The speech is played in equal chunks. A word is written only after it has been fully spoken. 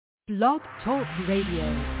Blog Talk Radio.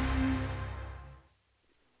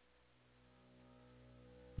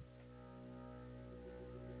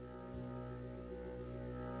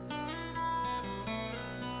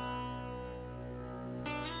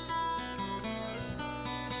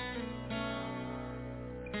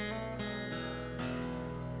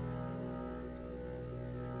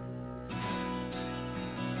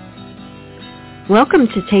 Welcome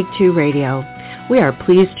to Take Two Radio. We are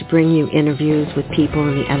pleased to bring you interviews with people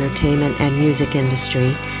in the entertainment and music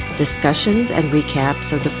industry, discussions and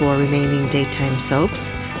recaps of the 4 remaining daytime soaps.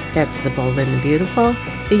 That's The Bold and the Beautiful,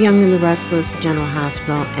 The Young and the Restless, General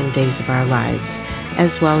Hospital, and Days of Our Lives,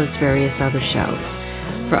 as well as various other shows.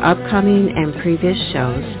 For upcoming and previous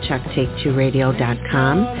shows, check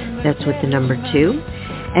take2radio.com. That's with the number 2.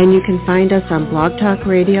 And you can find us on Blog Talk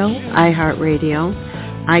Radio,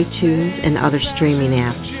 iHeartRadio, iTunes, and other streaming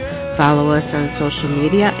apps. Follow us on social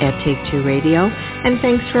media at Take Two Radio, and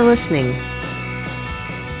thanks for listening.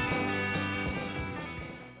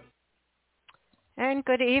 And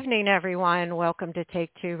good evening, everyone. Welcome to Take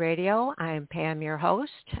Two Radio. I'm Pam, your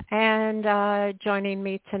host, and joining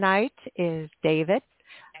me tonight is David,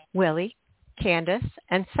 Willie, Candace,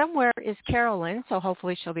 and somewhere is Carolyn, so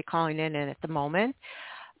hopefully she'll be calling in at the moment.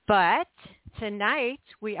 But tonight,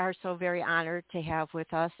 we are so very honored to have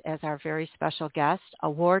with us as our very special guest,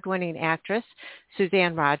 award-winning actress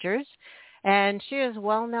Suzanne Rogers. And she is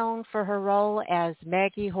well known for her role as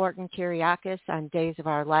Maggie Horton Kyriakis on Days of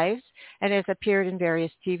Our Lives and has appeared in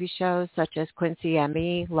various TV shows such as Quincy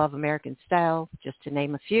M.E., Love American Style, just to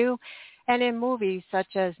name a few, and in movies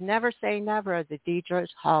such as Never Say Never, The Deidre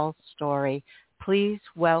Hall Story. Please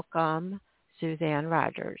welcome Suzanne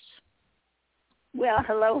Rogers. Well,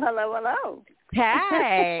 hello.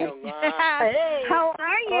 Hey. Hey. How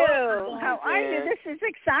are you? How are you? This is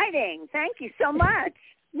exciting. Thank you so much.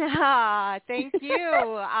 Thank you.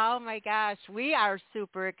 Oh, my gosh. We are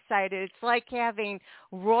super excited. It's like having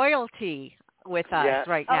royalty with us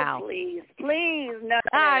right now. Oh, please. No.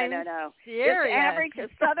 I'm serious. Just average, a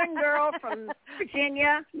Southern girl from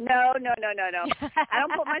Virginia. No. I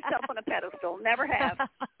don't put myself on a pedestal. Never have.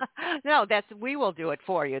 No, we will do it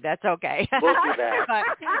for you. That's okay. We'll do that.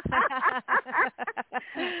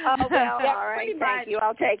 Oh, well, all right. Thank you.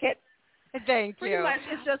 I'll take it. Thank you. Pretty much,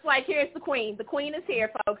 it's just like, here's the queen. The queen is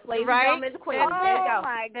here, folks. Ladies right? and gentlemen, the queen. Oh, there you go.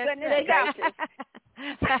 My goodness There you go. gracious.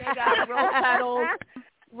 They got rose petals.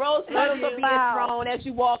 Rose petals are being thrown as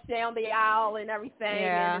you walk down the aisle and everything.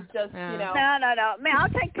 Yeah. And it's just, you know. No. Man, I'll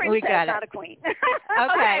take princess, not a queen.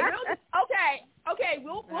 Okay.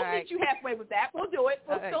 We'll right. meet you halfway with that. We'll do it.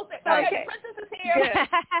 We'll right. still say, Okay. the princess is here.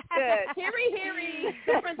 Good. Heary.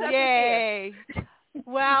 The princess Yay. is here.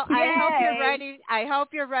 Well, Yay. I hope you're ready. I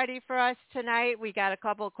hope you're ready for us tonight. We got a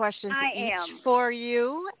couple of questions for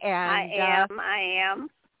you. And I am.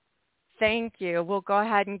 Thank you. We'll go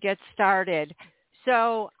ahead and get started.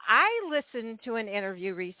 So I listened to an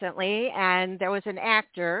interview recently, and there was an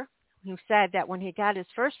actor who said that when he got his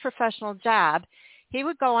first professional job, he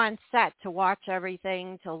would go on set to watch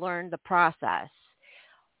everything to learn the process.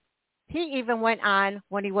 He even went on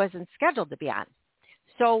when he wasn't scheduled to be on.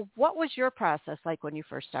 So what was your process like when you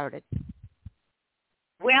first started?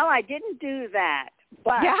 Well, I didn't do that,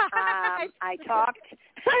 but I talked.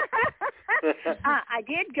 I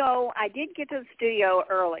did get to the studio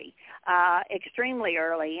early, extremely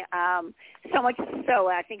early, so much so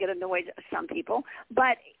I think it annoyed some people.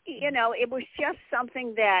 But, it was just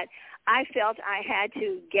something that I felt I had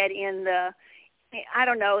to get in I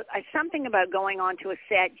don't know, something about going onto a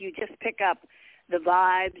set. You just pick up the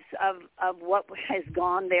vibes of what has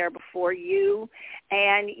gone there before you,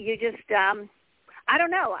 and you just I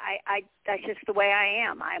don't know. I that's just the way I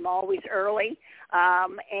am. I'm always early,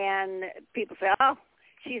 and people say, "Oh,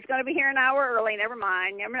 she's going to be here an hour early." Never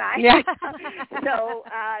mind. Yeah. So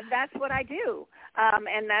that's what I do,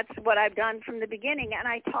 and that's what I've done from the beginning. And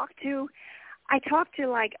I talked to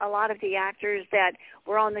like a lot of the actors that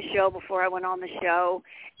were on the show before I went on the show,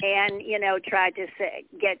 and tried to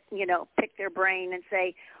pick their brain and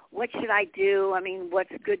say, what should I do? I mean,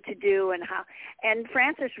 what's good to do and how? And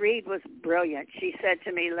Frances Reed was brilliant. She said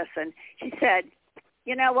to me, listen, she said,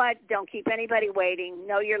 you know what? Don't keep anybody waiting.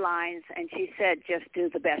 Know your lines. And she said, just do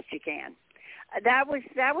the best you can. That was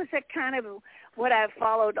a kind of what I've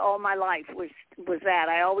followed all my life was that.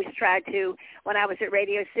 I always tried to, when I was at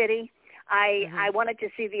Radio City, I wanted to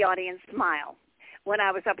see the audience smile when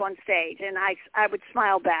I was up on stage, and I would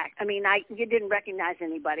smile back. I mean, you didn't recognize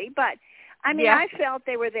anybody, but I mean, I felt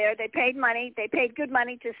they were there. They paid money. They paid good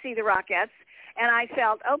money to see the Rockettes, and I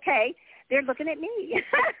felt, okay, they're looking at me.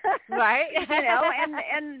 Right.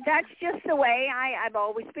 And that's just the way I've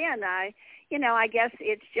always been. I guess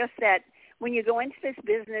it's just that when you go into this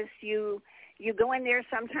business, you go in there,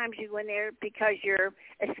 sometimes you go in there because you're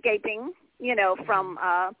escaping, from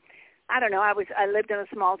I don't know. I lived in a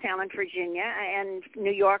small town in Virginia, and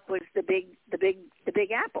New York was the big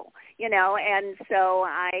apple, and so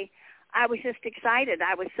I was just excited.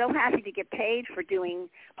 I was so happy to get paid for doing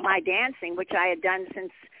my dancing, which I had done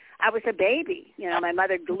since I was a baby. My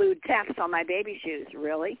mother glued taps on my baby shoes,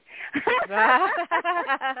 really. But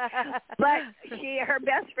her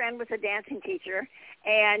best friend was a dancing teacher,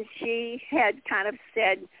 and she had kind of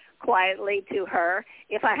said quietly to her,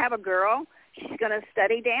 if I have a girl, she's going to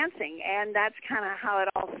study dancing. And that's kind of how it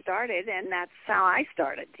all started, and that's how I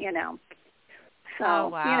started, So, oh,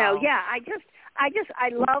 wow. I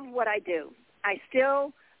love what I do. I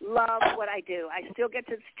still love what I do. I still get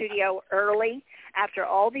to the studio early after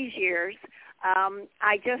all these years.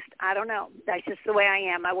 I don't know. That's just the way I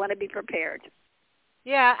am. I want to be prepared.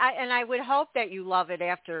 Yeah, and I would hope that you love it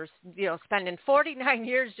after, spending 49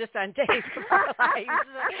 years just on Days of Our Lives.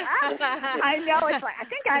 I know. It's like, I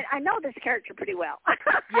think I know this character pretty well.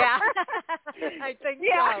 Yeah, I think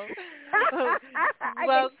so. I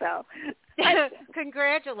think so.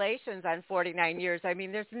 Congratulations on 49 years. I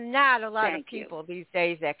mean, there's not a lot of people these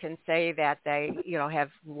days that can say that they, have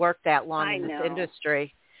worked that long in this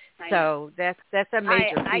industry. So that's a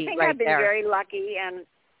major feat. I think right I've been there. very lucky, and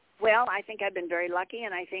I think I've been very lucky,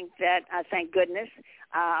 and I think that thank goodness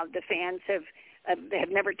the fans have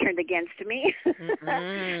never turned against me. No.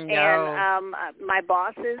 And my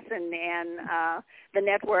bosses and the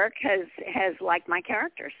network has liked my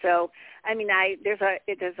character. So I mean, there's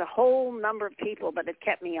a whole number of people that have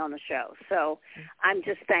kept me on the show. So I'm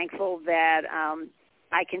just thankful that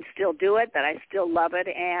I can still do it, that I still love it,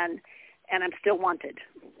 and I'm still wanted.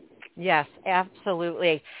 Yes,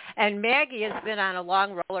 absolutely. And Maggie has been on a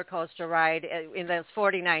long roller coaster ride in those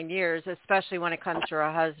 49 years, especially when it comes to her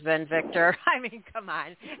husband, Victor. I mean, come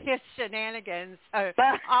on. His shenanigans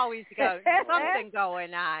always something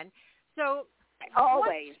going on. So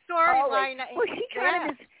always. Storyline? Well, she kind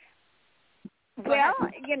of is. Well,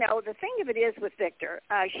 the thing of it is with Victor,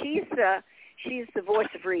 she's the voice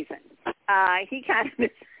of reason. He kind of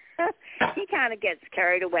is. He kind of gets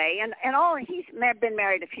carried away, and he's been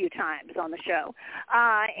married a few times on the show,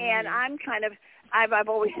 and I'm kind of, I've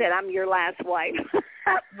always said I'm your last wife,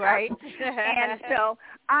 right? And so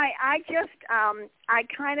I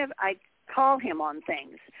call him on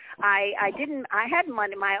things. I had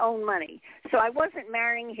money, my own money, so I wasn't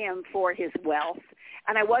marrying him for his wealth,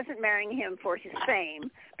 and I wasn't marrying him for his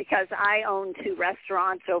fame, because I owned 2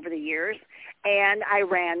 restaurants over the years, and I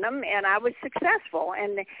ran them, and I was successful,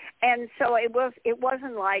 and so it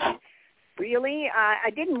wasn't like, really, I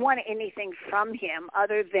didn't want anything from him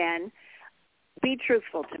other than be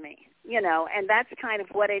truthful to me, and that's kind of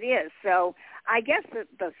what it is. So I guess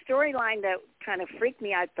the storyline that kind of freaked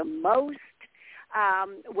me out the most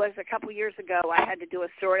was a couple years ago. I had to do a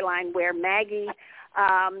storyline where Maggie,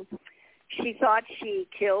 she thought she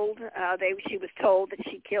killed, she was told that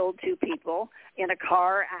she killed 2 people in a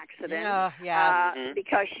car accident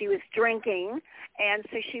because she was drinking, and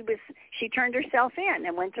so she turned herself in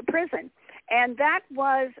and went to prison. And that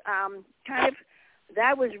was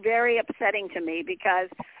that was very upsetting to me because,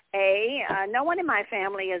 no one in my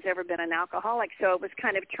family has ever been an alcoholic, so it was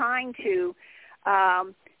kind of trying to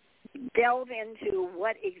delve into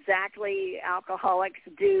what exactly alcoholics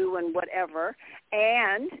do and whatever,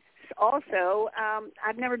 and also,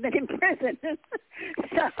 I've never been in prison, so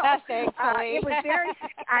it was very.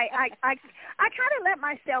 I kind of let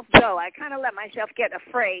myself go. I kind of let myself get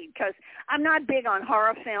afraid because I'm not big on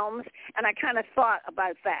horror films, and I kind of thought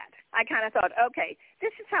about that. I kind of thought, okay,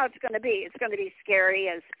 this is how it's going to be. It's going to be scary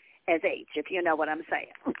as H, if you know what I'm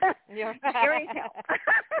saying. Scary as hell.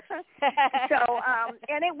 So,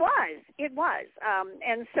 and it was,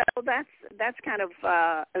 and so that's kind of,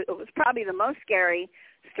 it was probably the most scary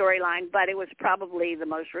storyline, but it was probably the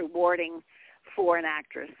most rewarding for an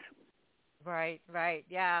actress. Right,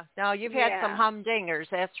 yeah. No, you've had some humdingers,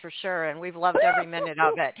 that's for sure, and we've loved every minute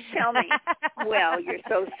of it. Tell me. Well, you're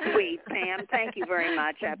so sweet, Pam. Thank you very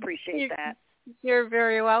much. I appreciate that. You're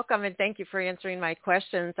very welcome, and thank you for answering my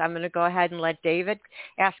questions. I'm going to go ahead and let David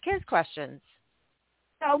ask his questions.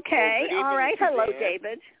 Okay. Well, all right. Suzanne. Hello,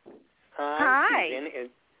 David. Hi. Suzanne.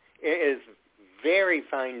 It is very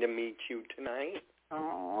fine to meet you tonight.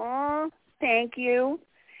 Oh, thank you.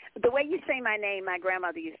 The way you say my name, my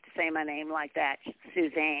grandmother used to say my name like that,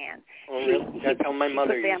 Suzanne. Oh, really? That's how my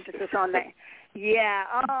mother used to. Emphasis on that. Yeah.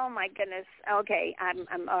 Oh my goodness. Okay.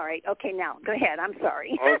 I'm all right. Okay. Now go ahead. I'm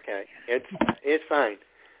sorry. Okay. It's fine.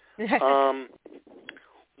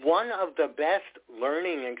 One of the best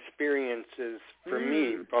learning experiences for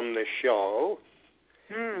me from the show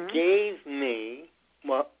gave me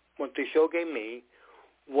what the show gave me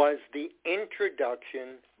was the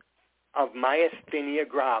introduction of myasthenia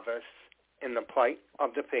gravis in the plight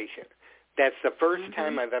of the patient. That's the first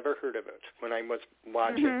time I've ever heard of it when I was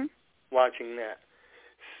watching that.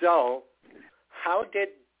 So how did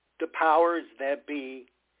the powers that be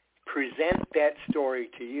present that story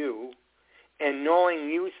to you? And knowing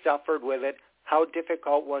you suffered with it, how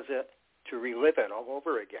difficult was it to relive it all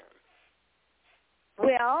over again?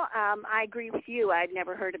 Well, I agree with you. I'd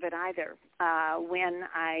never heard of it either. When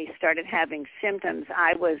I started having symptoms,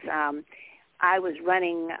 I was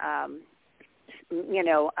running,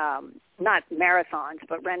 not marathons,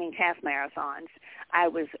 but running half marathons. I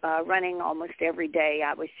was running almost every day.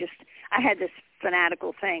 I had this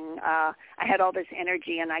fanatical thing. I had all this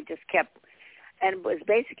energy, and I just kept. And it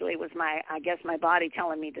was my body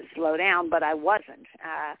telling me to slow down, but I wasn't.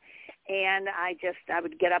 And I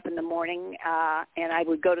would get up in the morning and I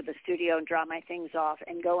would go to the studio and drop my things off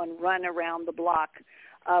and go and run around the block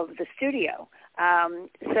of the studio.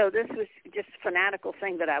 So this was just a fanatical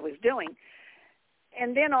thing that I was doing.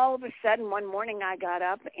 And then all of a sudden one morning I got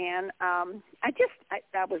up and I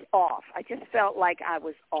was off. I just felt like I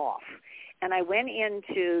was off. And I went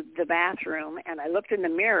into the bathroom and I looked in the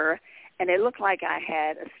mirror and it looked like I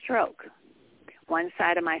had a stroke. One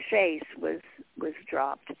side of my face was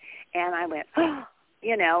dropped, and I went,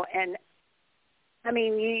 and I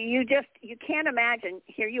mean, you can't imagine.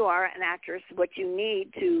 Here you are, an actress. What you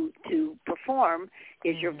need to perform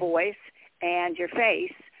is your voice and your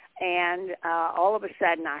face, and all of a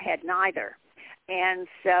sudden I had neither. And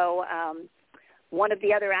so one of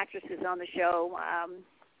the other actresses on the show,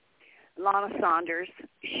 Lana Saunders,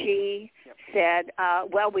 she said,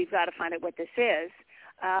 well, we've got to find out what this is.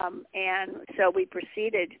 And so we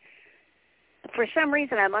proceeded. For some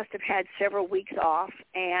reason, I must have had several weeks off,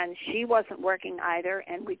 and she wasn't working either,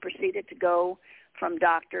 and we proceeded to go from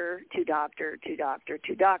doctor to doctor to doctor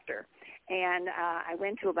to doctor. And I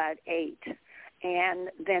went to about 8, and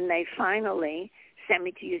then they finally sent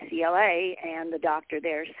me to UCLA, and the doctor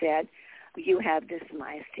there said, you have this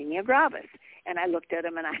myasthenia gravis. And I looked at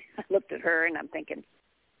him, and I looked at her, and I'm thinking,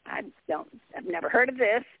 I've never heard of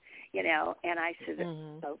this, and I said,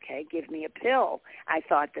 okay, give me a pill. I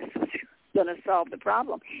thought this was going to solve the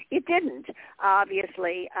problem. It didn't,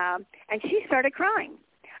 obviously, and she started crying.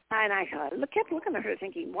 And I kept looking at her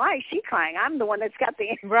thinking, why is she crying? I'm the one that's got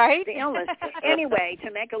the illness. Anyway,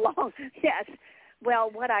 to make a long,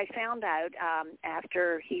 well, what I found out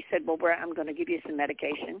after he said, well, I'm going to give you some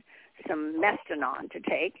medication, some Mestinon to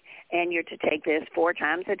take, and you're to take this 4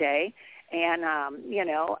 times a day. And,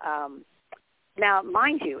 now,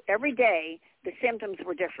 mind you, every day the symptoms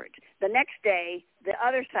were different. The next day, the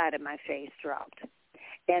other side of my face dropped.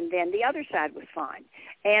 And then the other side was fine.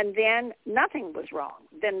 And then nothing was wrong.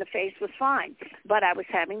 Then the face was fine. But I was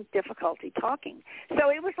having difficulty talking. So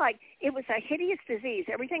it was a hideous disease.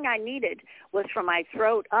 Everything I needed was from my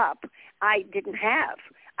throat up. I didn't have.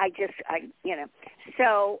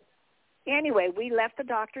 So anyway, we left the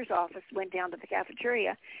doctor's office, went down to the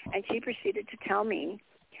cafeteria, and she proceeded to tell me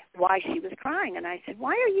why she was crying. And I said,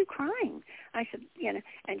 why are you crying? I said,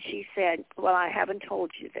 and she said, well, I haven't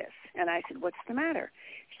told you this. And I said, what's the matter?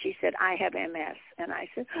 She said, I have MS. And I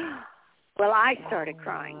said, well, I started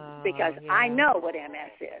crying because I know what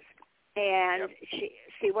MS is. And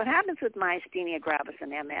see, what happens with myasthenia gravis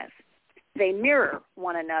and MS, they mirror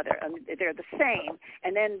one another. They're the same,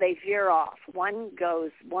 and then they veer off. One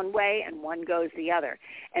goes one way and one goes the other.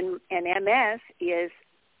 And MS is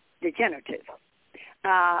degenerative.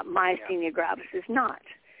 Myasthenia gravis is not.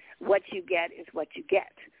 What you get is what you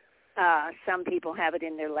get. Some people have it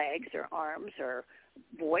in their legs or arms or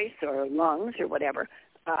voice or lungs or whatever.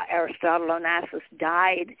 Aristotle Onassis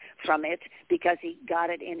died from it because he got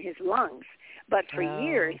it in his lungs. But for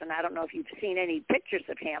years, and I don't know if you've seen any pictures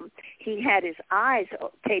of him, he had his eyes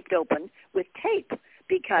taped open with tape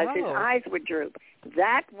because his eyes were drooped.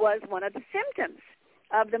 That was one of the symptoms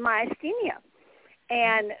of the myasthenia.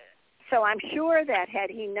 And so I'm sure that had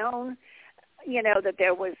he known, that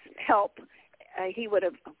there was help, he would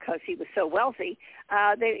have, because he was so wealthy,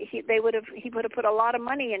 he would have put a lot of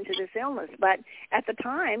money into this illness. But at the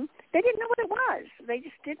time, they didn't know what it was. They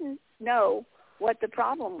just didn't know what the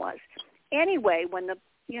problem was. Anyway, when the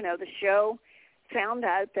show found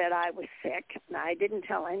out that I was sick, I didn't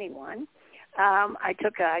tell anyone. I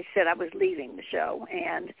said I was leaving the show,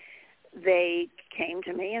 and they came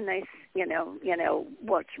to me and they,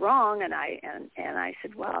 what's wrong? And I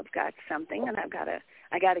said, well, I've got something and I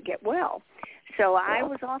got to get well. So I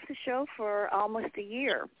was off the show for almost a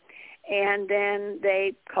year. And then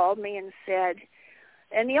they called me and said,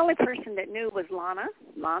 and the only person that knew was Lana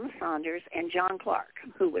Saunders and John Clark,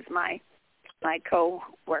 who was my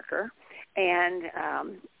co-worker. And,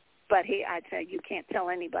 but I'd say, you can't tell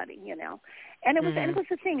anybody, And it was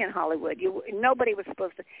a thing in Hollywood. Nobody was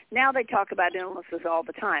supposed to. Now they talk about illnesses all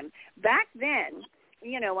the time. Back then,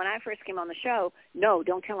 when I first came on the show, no,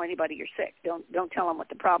 don't tell anybody you're sick. Don't tell them what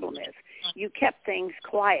the problem is. You kept things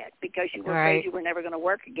quiet because you were afraid you were never going to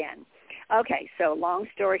work again. Okay, so long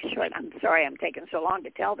story short, I'm sorry I'm taking so long to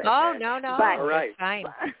tell this. Oh, no. But, all right. Fine.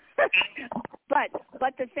 but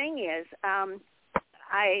the thing is, let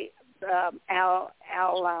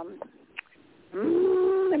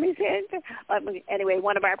me say it. Anyway,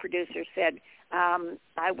 one of our producers said,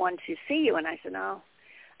 I want to see you. And I said, no.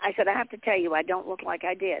 I said, I have to tell you, I don't look like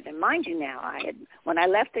I did. And mind you now, when I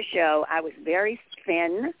left the show, I was very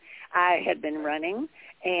thin. I had been running,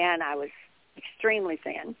 and I was extremely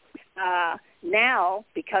thin. Now,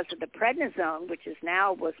 because of the prednisone, which was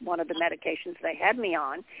one of the medications they had me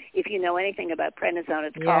on, if you know anything about prednisone,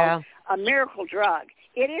 it's called a miracle drug.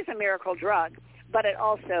 It is a miracle drug, but it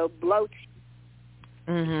also bloats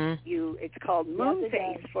you. It's called moon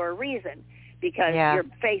face for a reason, because your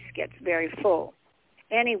face gets very full.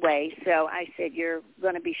 Anyway, so I said, you're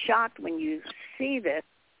going to be shocked when you see this.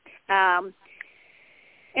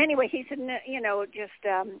 Anyway, he said, just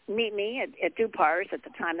meet me at Dupar's. At the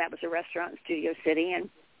time, that was a restaurant in Studio City. And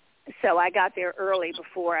so I got there early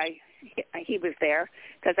before he was there,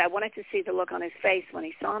 because I wanted to see the look on his face when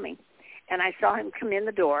he saw me. And I saw him come in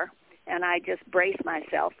the door, and I just braced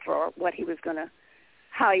myself for how he was going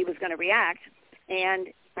to react.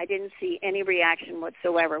 And I didn't see any reaction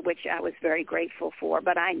whatsoever, which I was very grateful for,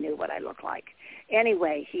 but I knew what I looked like.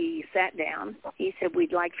 Anyway, he sat down. He said,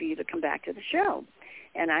 we'd like for you to come back to the show.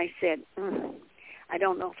 And I said, I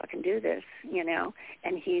don't know if I can do this,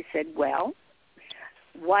 And he said, well,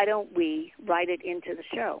 why don't we write it into the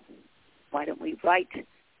show? Why don't we write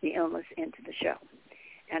the illness into the show?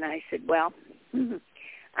 And I said, well,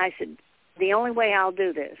 the only way I'll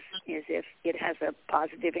do this is if it has a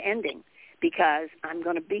positive ending, because I'm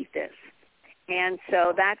going to beat this. And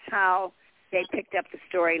so that's how they picked up the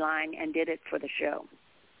storyline and did it for the show.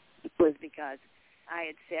 It was because I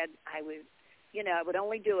had said I would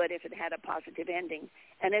only do it if it had a positive ending.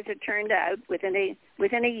 And as it turned out, within a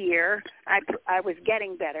year, I was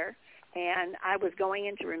getting better, and I was going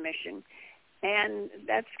into remission. And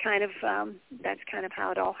that's kind of how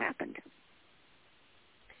it all happened.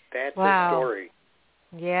 That's the story.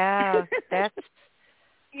 Yeah, that's.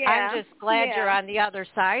 I'm just glad you're on the other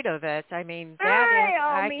side of it. I mean,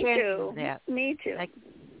 me too. Me too. I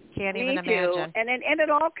can't even imagine. And it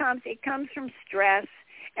all comes from stress.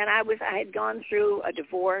 And I had gone through a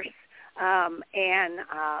divorce, and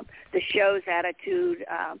the show's attitude,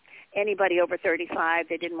 anybody over 35,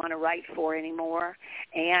 they didn't want to write for anymore.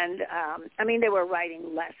 And, they were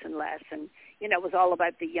writing less and less. And, it was all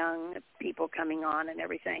about the young people coming on and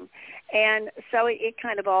everything. And so it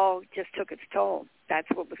kind of all just took its toll. That's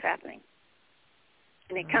what was happening.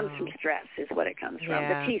 And it comes from stress is what it comes from,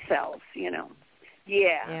 the T cells,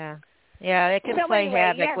 Yeah. Yeah, it can play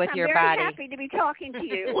havoc with your body. I'm very happy to be talking to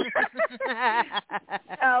you.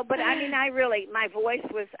 But my voice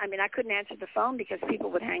was, I couldn't answer the phone because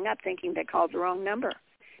people would hang up thinking they called the wrong number.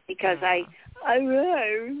 Because I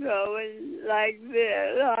was going like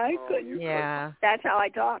this. I couldn't. Yeah. That's how I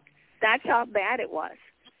talked. That's how bad it was.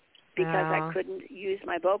 Because I couldn't use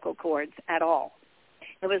my vocal cords at all.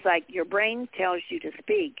 It was like your brain tells you to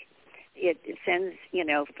speak. It sends,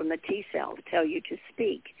 from the T cells tell you to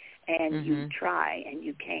speak. And you try and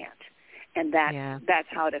you can't. And that's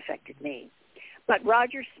how it affected me. But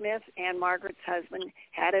Roger Smith and Margaret's husband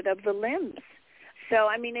had it of the limbs. So,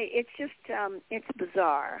 it's just, it's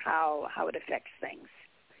bizarre how it affects things.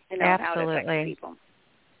 Absolutely. How it affects people.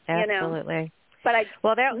 Absolutely. But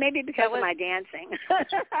maybe because of my dancing.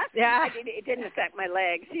 It didn't affect my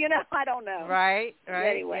legs. I don't know. Right.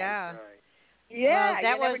 Anyway. Yeah. Right. Yeah, well,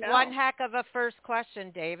 that was one heck of a first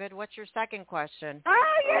question, David. What's your second question?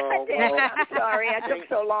 Oh, David, I'm sorry I took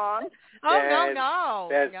so long. No.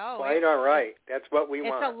 That's quite all right. That's what we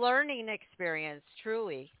want. It's a learning experience,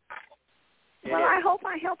 truly. Well, I hope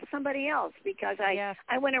I helped somebody else because I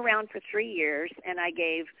went around for 3 years and I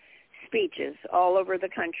gave speeches all over the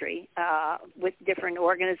country with different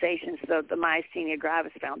organizations, the Myasthenia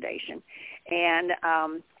Gravis Foundation. And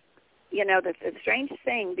the strange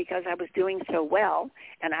thing, because I was doing so well,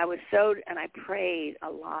 and I prayed a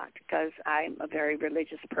lot because I'm a very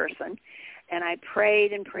religious person, and I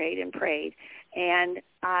prayed and prayed and prayed, and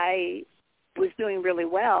I was doing really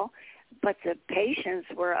well, but the patients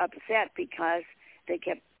were upset because they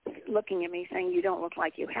kept looking at me saying, "You don't look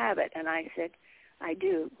like you have it," and I said, "I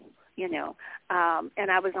do,"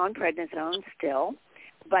 and I was on prednisone still,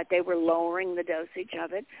 but they were lowering the dosage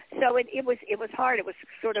of it. So it was hard. It was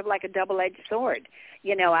sort of like a double-edged sword.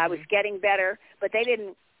 I was getting better, but they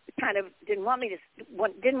didn't want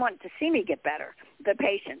to see me get better, the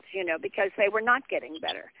patients, because they were not getting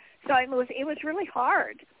better. So it was really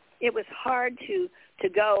hard. It was hard to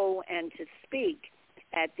go and to speak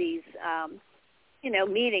at these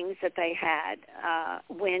meetings that they had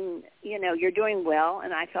when you're doing well.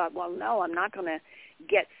 And I thought, well, no, I'm not going to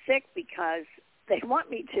get sick because they want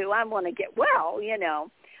me to. I want to get well,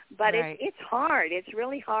 But right. it's hard. It's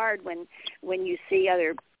really hard when you see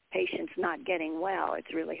other patients not getting well.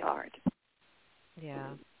 It's really hard. Yeah,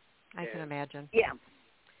 I can imagine. Yeah.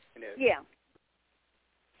 It is. Yeah.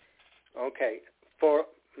 Okay. For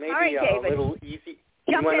maybe right, a little easy.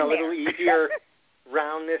 You want a little easier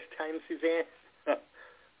round this time, Suzanne?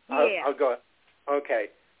 I'll go. Okay.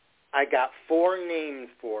 I got 4 names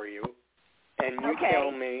for you, and you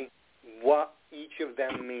tell me what each of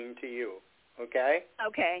them mean to you. Okay?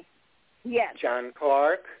 Okay. Yes. John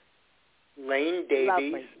Clark, Lane Davies,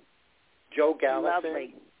 Lovely. Joe Gallison.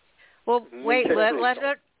 Lovely. Well, wait.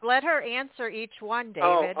 Let her answer each one,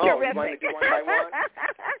 David. Oh, you want to do one by one?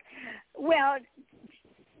 Well,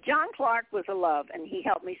 John Clark was a love, and he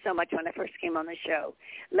helped me so much when I first came on the show.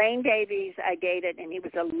 Lane Davies, I dated, and he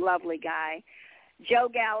was a lovely guy. Joe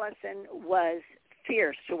Gallison was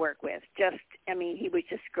fierce to work with. He was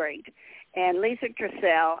just great. And Lisa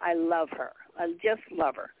Trussell, I love her. I just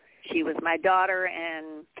love her. She was my daughter,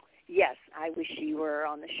 and yes, I wish she were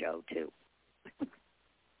on the show too.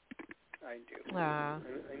 I do. I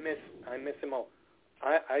miss them all.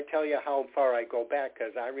 I tell you how far I go back,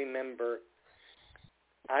 because I remember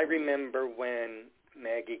when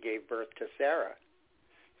Maggie gave birth to Sarah.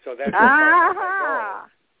 So that's how far I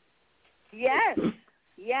go.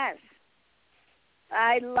 Yes.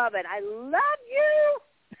 I love it. I love you.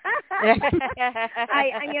 I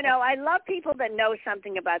love people that know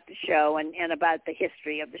something about the show and about the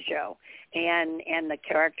history of the show and the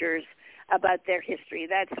characters about their history.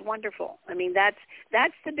 That's wonderful. I mean, that's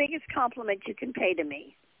the biggest compliment you can pay to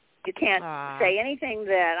me. You can't say anything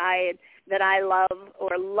that I love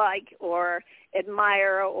or like or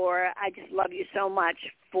admire, or I just love you so much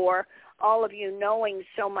for all of you knowing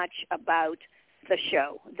so much about the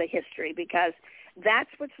show, the history, because that's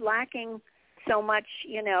what's lacking so much,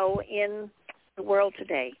 in the world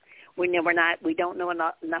today. We don't know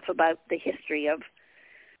enough about the history of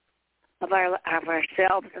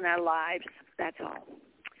ourselves and our lives. That's all.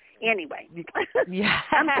 Anyway,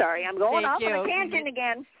 I'm sorry. I'm going off on a tangent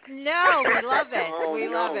again. No, we love it. Oh, we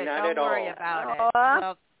love it. Not Don't worry about it.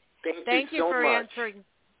 Well, thank you for answering.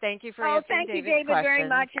 Thank you for answering thank you, David's David, questions. very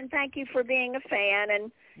much, and thank you for being a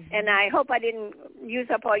fan. And I hope I didn't use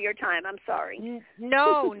up all your time. I'm sorry.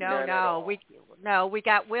 No. We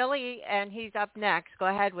got Willie, and he's up next. Go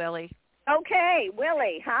ahead, Willie. Okay,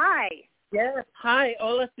 Willie. Hi. Yes. Hi.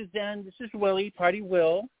 Hola, Suzanne. This is Willie, Party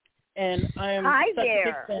Will. And I am such a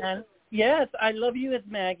big fan. Yes, I love you as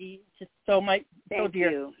Maggie. Just so dear. Thank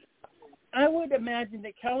you. I would imagine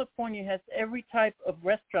that California has every type of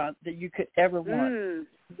restaurant that you could ever want.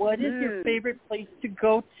 What is your favorite place to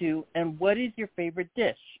go to, and what is your favorite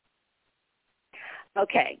dish?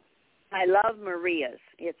 Okay. I love Maria's.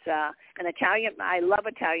 It's an Italian. I love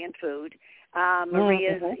Italian food.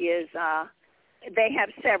 Maria's is. They have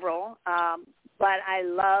several, but I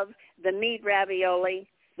love the meat ravioli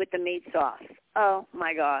with the meat sauce. Oh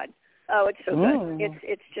my God! Oh, it's so good.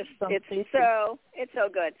 It's so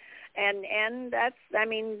good. And that's,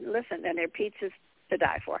 listen, and their pizza's to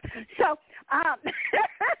die for. So,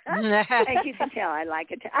 as you can tell, I like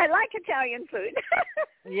Italian food.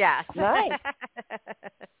 Yes. Nice.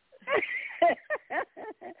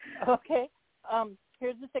 Okay.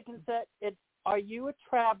 Here's the second set. Are you a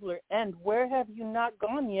traveler, and where have you not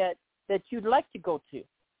gone yet that you'd like to go to?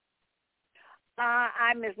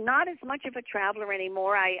 I'm not as much of a traveler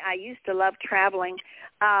anymore. I used to love traveling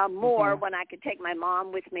more when I could take my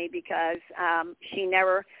mom with me, because she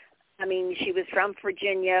was from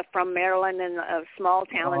Virginia, from Maryland, in a small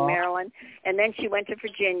town in Maryland, and then she went to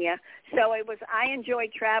Virginia. So I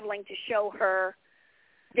enjoyed traveling to show her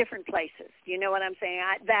different places. You know what I'm saying?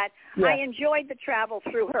 I enjoyed the travel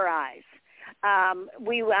through her eyes.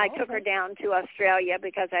 I took her down to Australia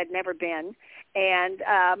because I'd never been, and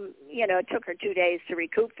it took her 2 days to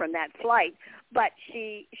recoup from that flight. But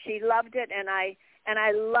she loved it, and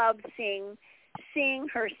I loved seeing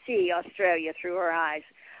her see Australia through her eyes.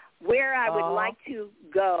 Where I would like to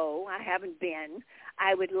go, I haven't been.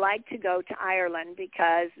 I would like to go to Ireland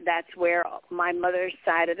because that's where my mother's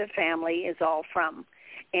side of the family is all from,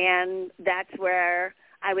 and that's where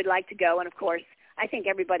I would like to go. And of course, I think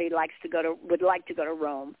everybody would like to go to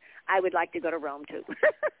Rome. I would like to go to Rome too. So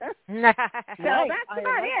nice. that's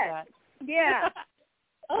about it. That. Yeah.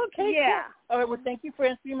 Okay. Yeah. Cool. All right. Well, thank you for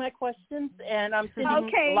answering my questions, and I'm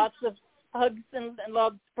sending lots of hugs and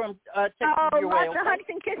loves from Texas your way. Lots of hugs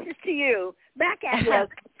and kisses to you. Back at you.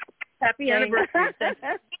 Happy anniversary.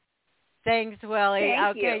 Thanks, Willie.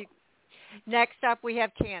 Thank okay. you. Next up, we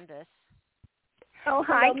have Candace. Oh,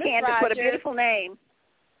 hi, Hello, Candace. Rogers. What a beautiful name.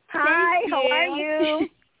 Hi, how are you?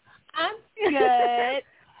 I'm good.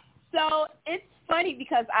 So it's funny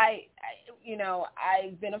because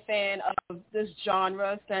I've been a fan of this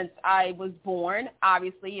genre since I was born.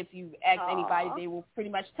 Obviously, if you ask anybody, they will pretty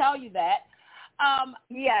much tell you that.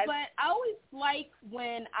 Yes. But I always like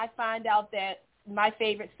when I find out that my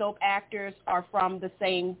favorite soap actors are from the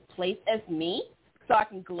same place as me, so I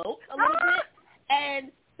can gloat a little bit.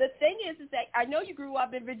 And the thing is that I know you grew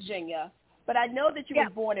up in Virginia, but I know that you were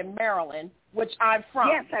born in Maryland, which I'm from.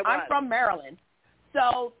 Yes, I was. I'm from Maryland.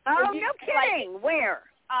 So no kidding. Where?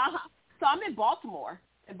 So I'm in Baltimore,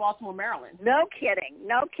 Maryland. No kidding.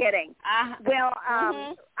 Well,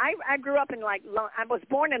 I grew up in I was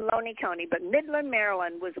born in Loney County, but Midland,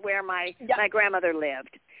 Maryland was where my grandmother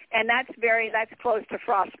lived, and that's close to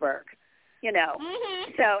Frostburg,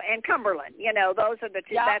 So and Cumberland, those are the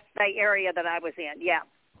two. Yep. That's the area that I was in. Yeah.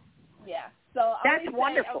 Yeah. So that's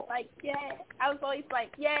wonderful. I was always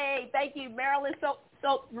like, yay, thank you, Maryland. So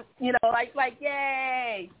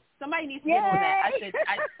yay. Somebody needs to get on that.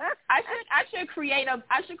 I should create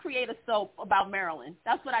a soap about Maryland.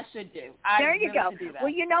 That's what I should do. There you go. Do that.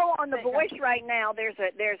 Well, on The Voice right now, there's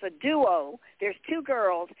a duo. There's two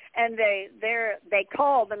girls, and they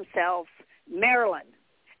call themselves Maryland.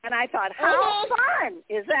 And I thought, how fun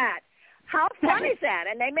is that? How fun is that?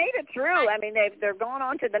 And they made it through. I mean, they're going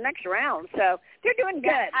on to the next round, so they're doing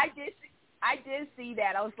good. Yeah, I did see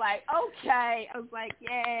that. I was like, okay. I was like,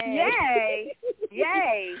 yay.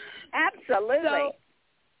 Yay. Absolutely.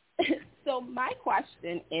 So my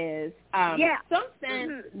question is, some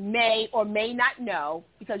fans may or may not know,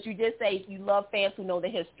 because you did say you love fans who know the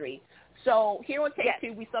history. So here on Take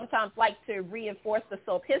Two, we sometimes like to reinforce the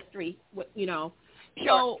soap history,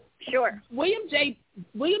 So sure. William J.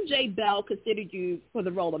 Bell considered you for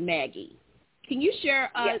the role of Maggie. Can you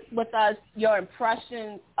share with us your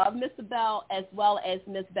impression of Mr. Bell as well as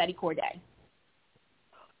Miss Betty Corday?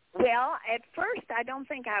 Well, at first, I don't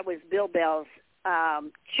think I was Bill Bell's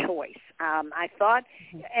choice. I thought,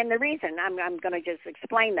 and the reason I'm going to just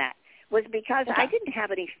explain that was because I didn't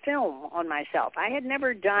have any film on myself. I had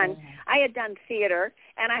never done. I had done theater,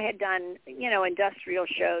 and I had done industrial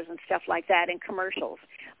shows and stuff like that, and commercials,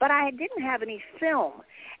 but I didn't have any film.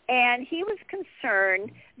 And he was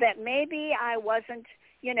concerned that maybe I wasn't,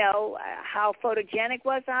 how photogenic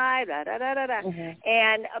was I,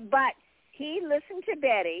 And but he listened to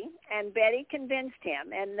Betty, and Betty convinced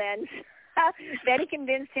him, and then Betty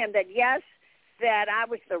convinced him that yes, that I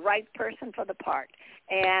was the right person for the part,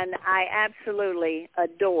 and I absolutely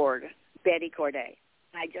adored Betty Corday.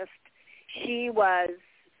 She was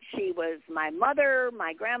my mother,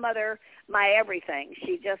 my grandmother, my everything.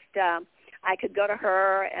 She just, I could go to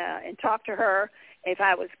her and talk to her if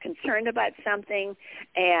I was concerned about something.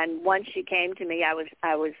 And once she came to me, I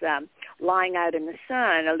was lying out in the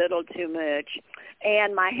sun a little too much,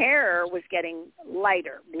 and my hair was getting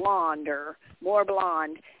lighter, blonder, more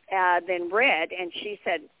blonde than red. And she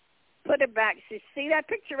said, "Put it back." She said, "See that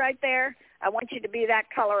picture right there? I want you to be that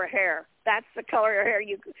color of hair. That's the color of hair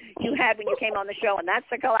you had when you came on the show, and that's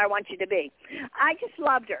the color I want you to be." I just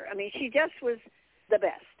loved her. I mean, she just was the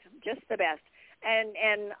best, just the best.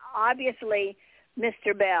 And obviously,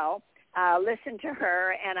 Mr. Bell listened to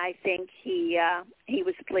her, and I think he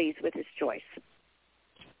was pleased with his choice.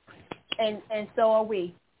 And so are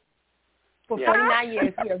we. For 49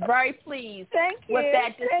 years, we are very pleased with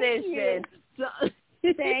that decision.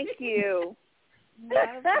 Thank you.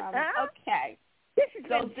 Okay. This has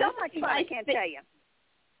been so much fun, I can't tell you.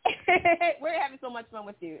 We're having so much fun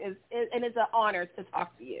with you, and it's an honor to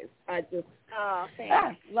talk to you. Thanks.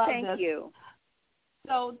 Thank you.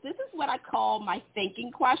 So this is what I call my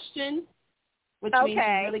thinking question, which means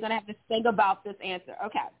you're really going to have to think about this answer.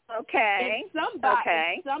 Okay. Okay.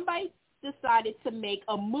 If somebody decided to make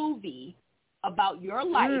a movie about your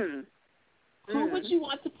life, who would you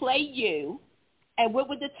want to play you, and what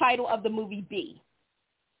would the title of the movie be?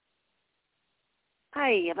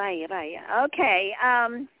 Okay.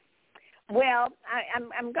 Well,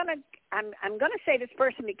 I'm gonna say this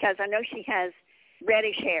person because I know she has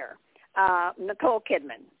reddish hair. Nicole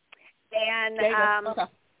Kidman, and okay.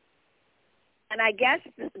 And I guess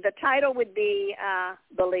the title would be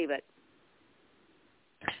Believe It.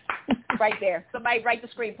 Right there. Somebody write the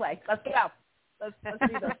screenplay. Let's go. Let's do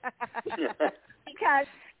this. Because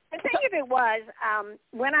the thing of it was,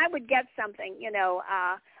 when I would get something,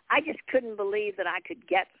 I just couldn't believe that I could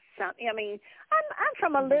get something. I mean,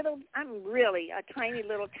 I'm really a tiny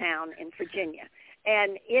little town in Virginia,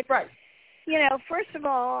 and it's right. First of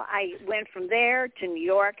all, I went from there to New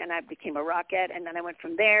York, and I became a rockette, and then I went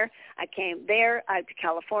from there. I came there to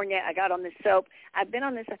California. I got on this soap. I've been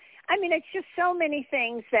on this. I mean, it's just so many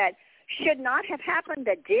things that should not have happened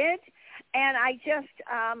that did, and I just,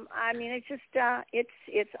 it's just,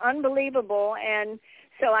 it's unbelievable, and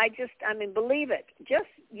so believe it. Just,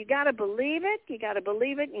 you got to believe it. You got to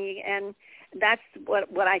believe it, and that's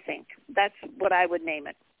what I think. That's what I would name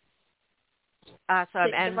it.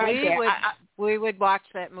 Awesome, and we would watch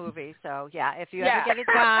that movie. So yeah, if you ever get it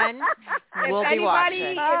done, we'll be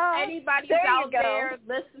watching. If anybody's out there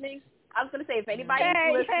listening, I was going to say, if anybody's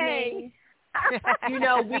listening,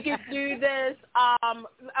 we can do this. I'm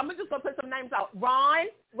just going to put some names out. Ron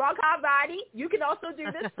Carvati, you can also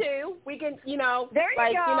do this too. We can, there you go.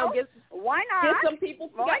 Why not? Get some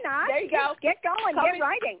people. Why not? There you go. Get going. Get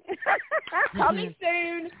writing. Coming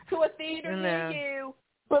soon to a theater near you.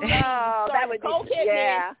 That would be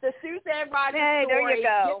the Suzanne Rogers story. There you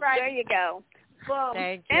go. Right. There you go. Boom.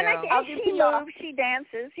 Thank you. And I think she moves, she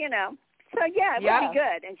dances, So yeah, it would be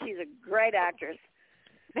good. And she's a great actress.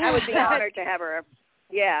 I would be honored to have her.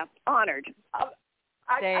 Yeah, honored. I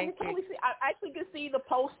can totally see. I actually can see the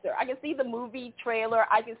poster. I can see the movie trailer.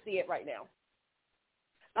 I can see it right now.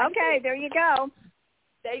 Okay, there you go.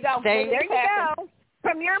 There you go. There you go.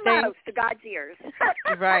 From your mouth to God's ears.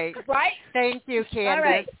 Right. Right? Thank you,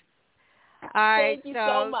 Candace. All right. Thank you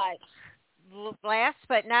so much. Last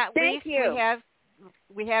but not least, you.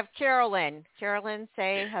 we have Carolyn. Carolyn,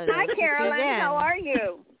 say hello. Hi, Carolyn. Suzanne. How are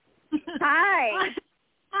you? Hi.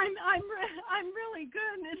 I'm really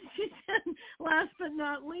good. And she said, last but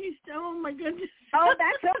not least, oh my goodness. Oh,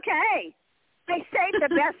 that's okay. They saved the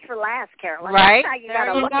best for last, Carolyn. Right. That's how you got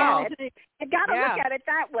to look at it. You got to look at it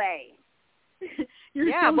that way.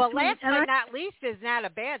 So well, sweet. last but not least is not a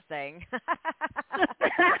bad thing.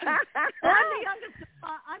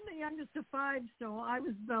 I'm the youngest of 5, so I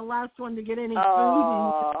was the last one to get any food.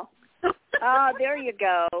 Oh, there you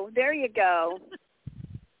go. There you go.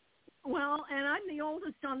 Well, and I'm the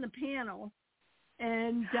oldest on the panel.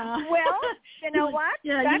 And well, you know what?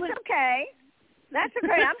 That's okay. That's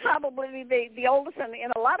okay. I'm probably the oldest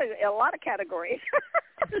in a lot of categories.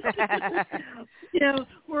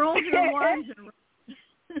 We're older than wiser.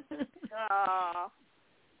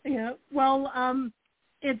 Yeah. Well,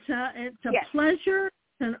 it's a pleasure,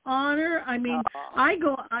 it's an honor. I mean, I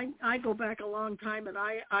go back a long time, and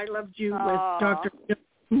I loved you with Dr.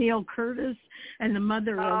 Neil Curtis and the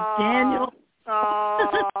mother of Daniel.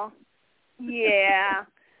 Oh, yeah.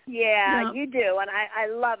 Yeah, you do, and I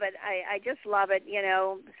love it. I just love it.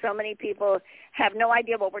 So many people have no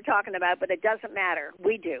idea what we're talking about, but it doesn't matter.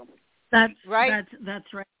 We do. That's right.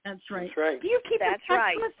 That's right. That's right. Do you keep in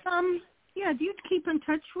touch with do you keep in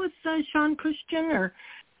touch with Sean Christian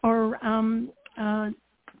or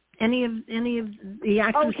any of the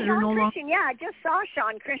actors that are no longer? Christian, yeah, I just saw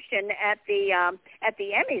Sean Christian at the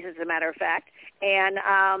Emmys, as a matter of fact, and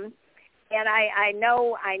I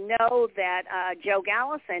know that Joe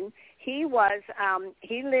Gallison, he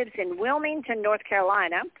lives in Wilmington, North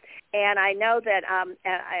Carolina, and I know that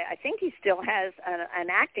I think he still has an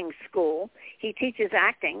acting school. He teaches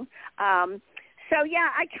acting. So yeah,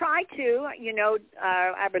 I try to.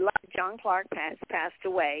 Our beloved John Clark passed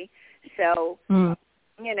away, so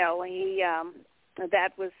he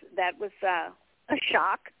that was a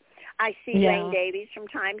shock. I see Lane Davies from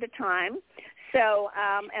time to time. So,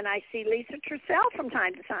 and I see Lisa Trussell from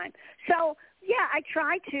time to time. So, yeah, I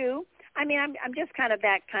try to. I mean, I'm just kind of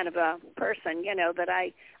that kind of a person, that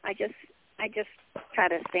I just try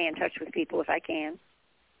to stay in touch with people if I can.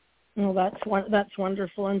 Well, that's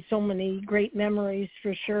wonderful, and so many great memories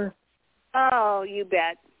for sure. Oh, you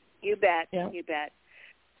bet. You bet. Yeah. You bet.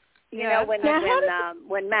 When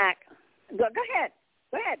Mac, go ahead.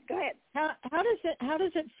 Go ahead. How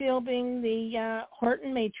does it feel being the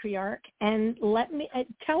Horton matriarch? And let me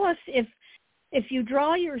tell us if you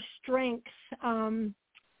draw your strengths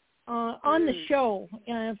on the show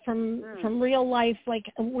from real life, like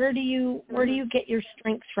where do you get your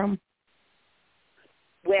strength from?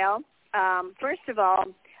 Well, first of all,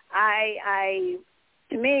 I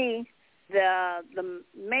to me the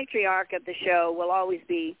matriarch of the show will always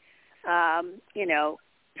be Tom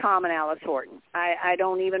and Alice Horton. I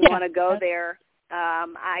don't even want to go there.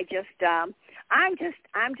 I'm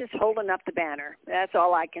just holding up the banner. That's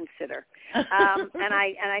all I consider. And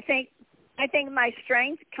I think my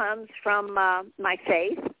strength comes from my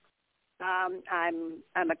faith. I'm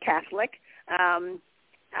a Catholic.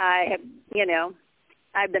 I have,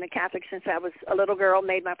 I've been a Catholic since I was a little girl,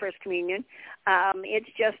 made my first communion. It's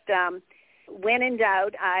just when in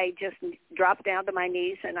doubt, I just drop down to my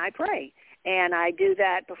knees and I pray. And I do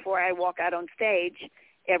that before I walk out on stage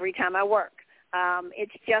every time I work.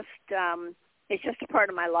 It's just a part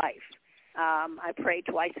of my life. I pray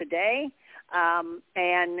twice a day, and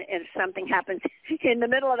if something happens in the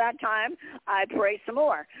middle of that time, I pray some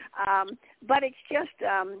more. But it's just,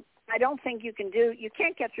 I don't think you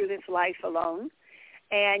can't get through this life alone,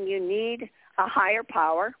 and you need a higher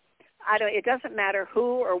power. It doesn't matter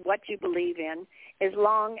who or what you believe in, as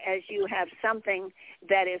long as you have something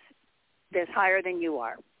that's higher than you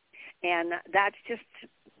are. And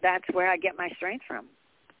that's where I get my strength from.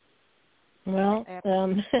 Well,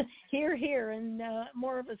 here, and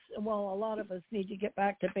more of us, a lot of us need to get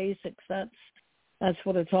back to basics. That's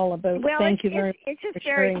what it's all about. Well, Thank you very much. It's just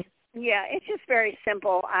it's just very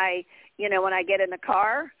simple. When I get in the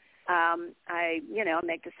car, I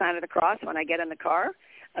make the sign of the cross when I get in the car,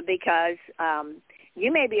 because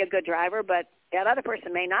you may be a good driver, but that other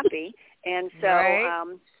person may not be. And so, right.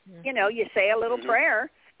 You say a little prayer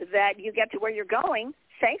that you get to where you're going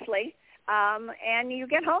safely, and you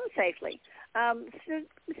get home safely. I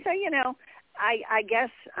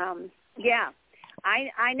guess,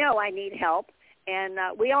 I know I need help, and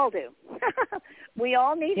we all do. We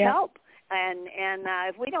all need help, and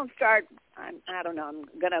if we don't start, I don't know, I'm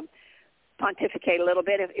going to pontificate a little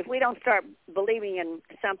bit. If we don't start believing in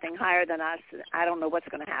something higher than us, I don't know what's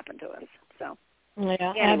going to happen to us. So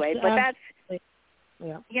anyway, but that's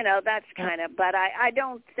that's kind of. But I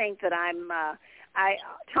don't think that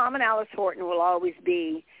Tom and Alice Horton will always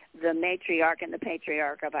be the matriarch and the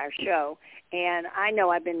patriarch of our show, and I know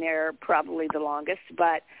I've been there probably the longest,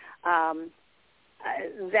 but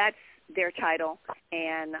that's their title,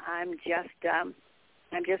 and I'm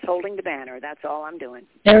just holding the banner. That's all I'm doing.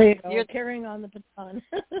 There you go. You're carrying on the baton.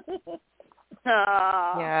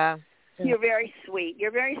 Yeah. You're very sweet.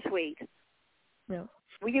 You're very sweet. Yeah.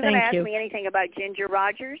 Were you going to ask me anything about Ginger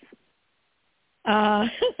Rogers?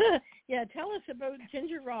 Yeah, tell us about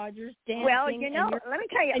Ginger Rogers dancing. Well, let me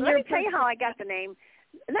tell you how I got the name.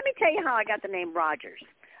 Let me tell you how I got the name Rogers.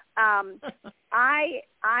 I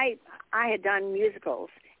had done musicals,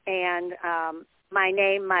 and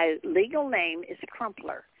my legal name is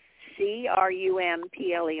Crumpler,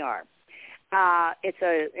 Crumpler. It's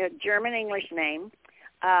a German English name.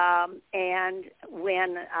 And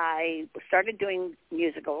when I started doing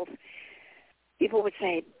musicals, people would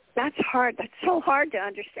say, "That's hard. That's so hard to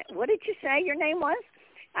understand. What did you say your name was?"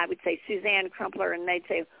 I would say Suzanne Crumpler, and they'd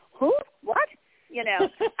say, "Who? What?"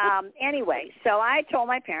 Anyway, so I told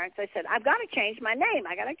my parents, I said, "I've got to change my name.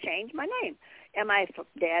 I got to change my name." And my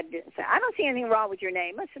dad didn't say, "I don't see anything wrong with your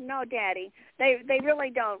name." I said, "No, Daddy, they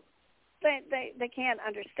really don't. They can't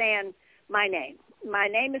understand my name. My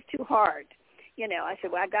name is too hard." I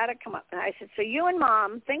said, "Well, I got to come up." And I said, "So you and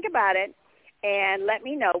Mom think about it and let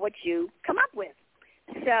me know what you come up with."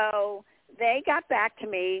 So they got back to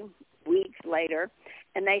me weeks later,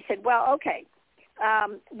 and they said, "Well, okay,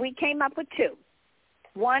 we came up with two.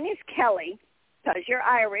 One is Kelly, because you're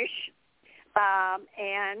Irish,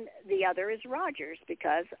 and the other is Rogers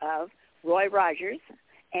because of Roy Rogers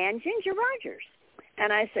and Ginger Rogers."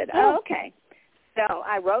 And I said, "Oh, okay." So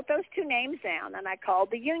I wrote those two names down, and I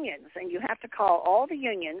called the unions, and you have to call all the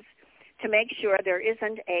unions to make sure there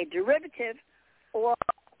isn't a derivative or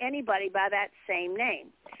anybody by that same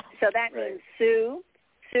name. So that means Sue,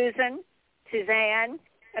 Susan, Suzanne.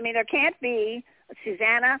 I mean, there can't be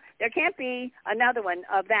Susanna. There can't be another one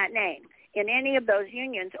of that name in any of those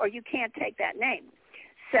unions, or you can't take that name.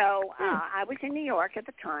 So I was in New York at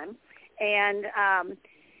the time, and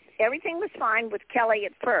everything was fine with Kelly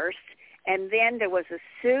at first. And then there was a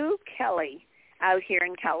Sue Kelly out here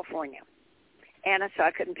in California. And so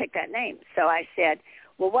I couldn't pick that name. So I said,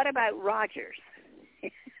 "Well, what about Rogers?"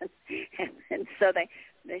 and so they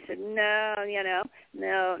said, no,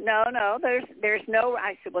 there's no.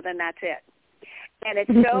 I said, "Well, then that's it." And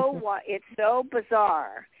it's so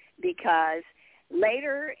bizarre, because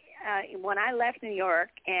later when I left New York,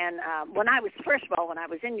 and when I was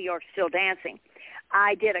in New York still dancing,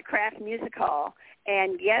 I did a craft music hall,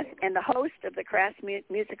 and the host of the craft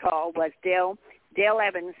music hall was Dale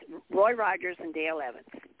Evans, Roy Rogers, and Dale Evans.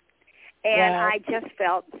 And I just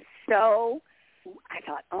felt I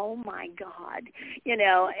thought, oh my God,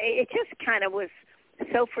 it just kind of was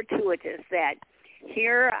so fortuitous that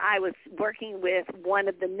here I was working with one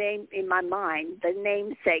of the name in my mind, the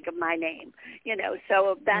namesake of my name,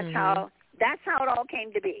 so that's how it all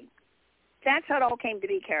came to be. That's how it all came to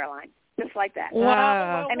be, Caroline. Just like that.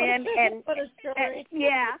 Wow. I mean, what a story.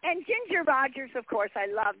 And Ginger Rogers, of course, I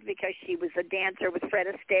loved because she was a dancer with Fred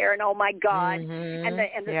Astaire, and oh my God! And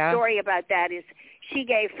the story about that is she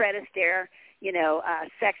gave Fred Astaire,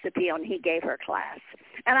 sex appeal, and he gave her class,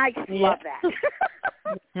 and I just love that.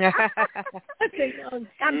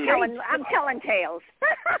 I'm telling tales.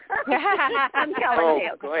 I'm telling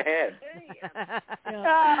tales. Go ahead.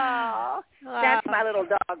 Oh, that's my little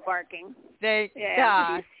dog barking.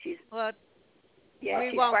 She's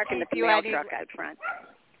barking at the mail truck out front.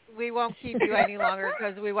 We won't keep you any longer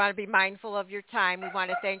because we want to be mindful of your time. We want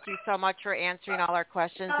to thank you so much for answering all our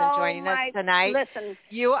questions and joining us tonight. Listen,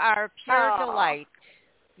 you are pure delight.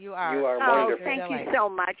 You are wonderful. Thank you so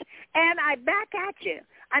much. And I back at you.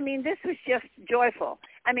 I mean, this was just joyful.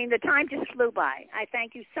 I mean, the time just flew by. I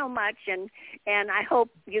thank you so much, and I hope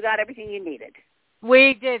you got everything you needed.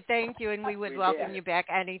 We did, thank you, and we would welcome you back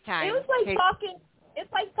anytime. It was like talking.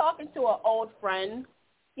 It's like talking to an old friend,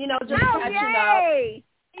 just catching up.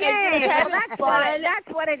 Yay! Well, that's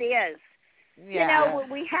what it is. Yeah.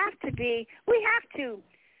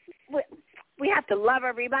 We have to love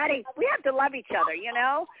everybody. We have to love each other,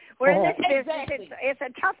 We're in this business. It's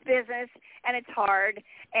a tough business, and it's hard,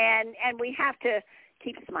 and we have to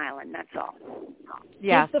keep smiling, that's all.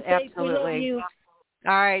 Yes, absolutely.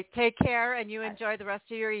 All right, take care, and you enjoy the rest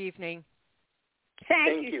of your evening.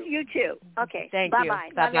 Thank you. You too. Okay. Thank you.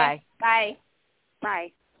 Bye-bye. Bye-bye. Bye.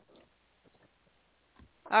 Bye.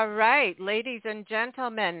 All right, ladies and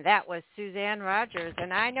gentlemen, that was Suzanne Rogers,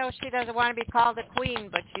 and I know she doesn't want to be called a queen,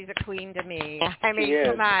 but she's a queen to me. I mean,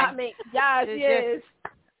 come on. Yeah, she is.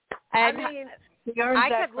 And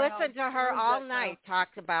I could listen to her all night,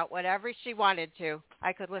 talk about whatever she wanted to.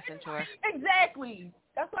 I could listen to her. Exactly.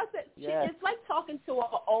 That's what I said. It's like talking to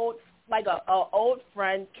an old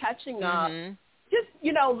friend, catching up, just,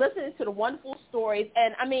 listening to the wonderful stories.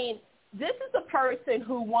 And, I mean, this is the person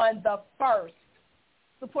who won the first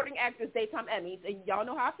Supporting Actress Daytime Emmys, and y'all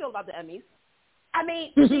know how I feel about the Emmys. I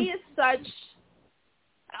mean, she is such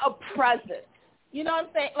a presence. You know what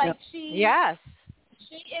I'm saying? Like, she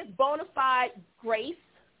is bona fide grace,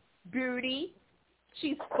 beauty.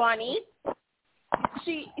 She's funny.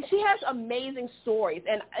 She has amazing stories,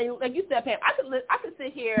 and like you said, Pam, I could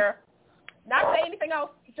sit here, not say anything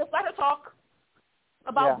else, just let her talk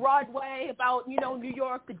about Broadway, about New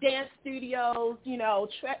York, the dance studios,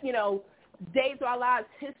 Days of Our Lives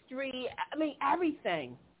history. I mean,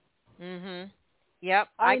 everything. Yep,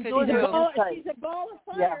 I could do. She's a ball of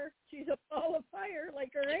fire. Yeah. She's a ball of fire,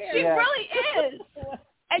 like her hair. She really is.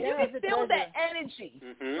 And you can feel that energy.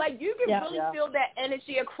 Like, you can really feel that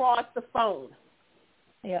energy across the phone.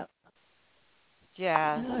 Yeah.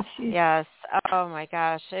 Yeah. Yes. Oh my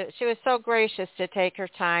gosh. She was so gracious to take her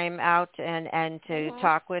time out and to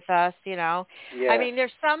talk with us, I mean,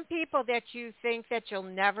 there's some people that you think that you'll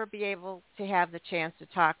never be able to have the chance to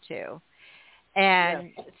talk to.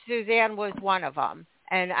 And Suzanne was one of them.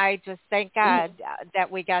 And I just thank God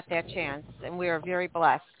that we got that chance, and we are very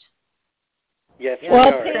blessed. Yes,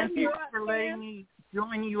 well, thank you for letting me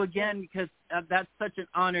join you again, because that's such an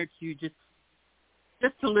honor to just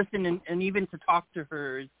to listen and even to talk to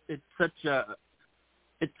her. It's such a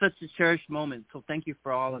cherished moment. So thank you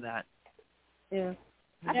for all of that. Yeah.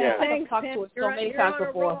 Thanks, talked to her so many times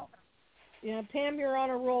before. Yeah, Pam, you're on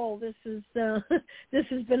a roll. This has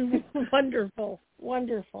been wonderful.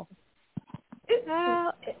 Wonderful.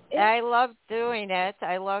 I love doing it.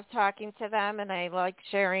 I love talking to them, and I like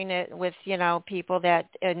sharing it with, people that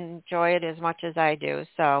enjoy it as much as I do.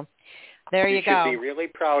 So there you go. You should be really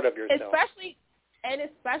proud of yourself.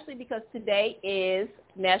 Especially because today is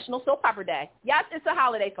National Soap Opera Day. Yes, it's a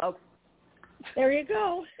holiday, folks. There you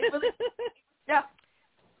go. Yeah.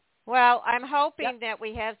 Well, I'm hoping that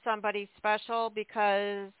we have somebody special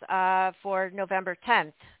because for November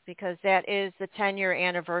 10th, because that is the 10-year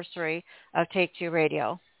anniversary of Take Two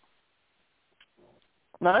Radio.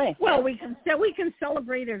 Nice. Well, we can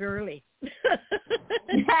celebrate it early.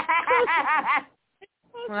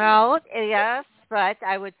 Well, yes, but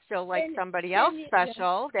I would still like somebody else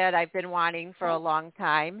special that I've been wanting for a long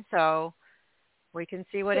time. So, We can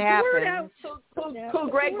see what Put the word happens. out. Who,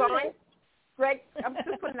 Greg Vaughn? Greg, I'm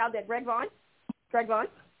just putting it out there. Greg Vaughn? Greg Vaughn?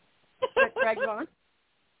 Greg Vaughn?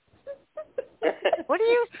 What are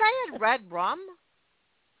you saying, Red Rum?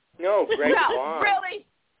 No, Greg Vaughn. Really?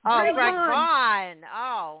 Oh, Greg Greg Vaughn. Vaughn.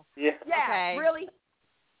 Oh. Yeah. Yeah, Okay. really?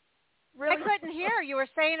 I couldn't hear. You were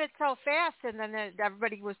saying it so fast, and then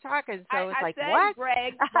everybody was talking, so it was like, I said what?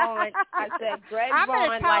 Greg Vaughn. I said Greg I'm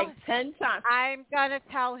gonna Vaughn tell- like 10 times. I'm going to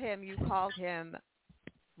tell him you called him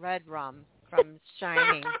Red Rum from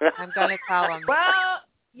Shining. I'm going to tell him. Well,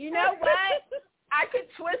 you know what? I could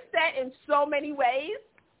twist that in so many ways,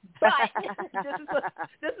 but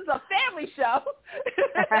this is a family show.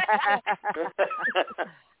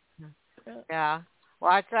 Yeah.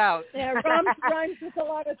 Watch out. Yeah, rhymes with a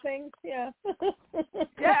lot of things. Yeah.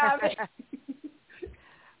 Yeah. I mean.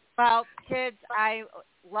 Well, kids, I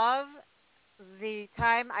love the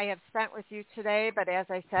time I have spent with you today, but as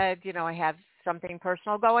I said, I have something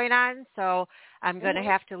personal going on, so I'm going to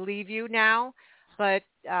have to leave you now. But,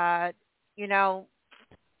 I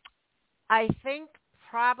think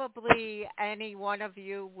probably any one of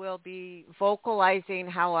you will be vocalizing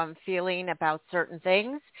how I'm feeling about certain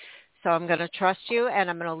things. So I'm going to trust you, and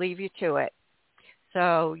I'm going to leave you to it.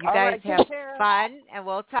 So you guys have fun, and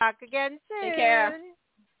we'll talk again soon. Take care.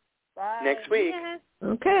 Bye. Next week. Yeah.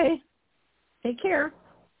 Okay. Take care.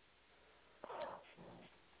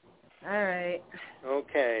 All right.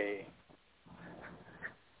 Okay.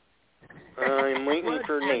 I'm waiting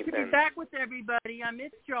for Good to be Nathan. back with everybody. I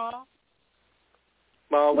missed y'all.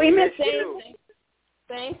 Well, we missed you.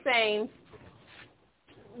 Same.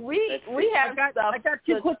 We have I got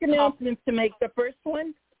two quick announcements to make. The first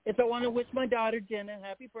one is I want to wish my daughter Jenna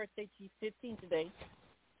happy birthday. She's 15 today.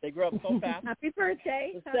 They grow up so fast. Happy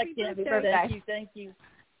birthday. Happy birthday. Thank you.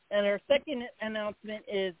 And our second announcement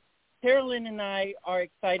is Carolyn and I are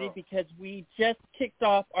excited because we just kicked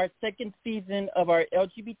off our second season of our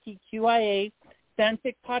LGBTQIA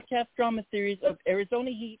fanfic podcast drama series of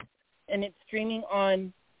Arizona Heat, and it's streaming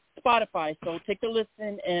on Spotify. So take a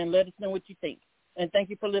listen and let us know what you think. And thank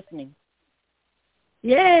you for listening.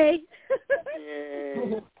 Yay.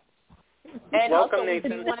 Yay. And welcome, also,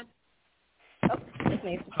 Nathan.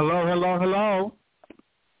 Hello.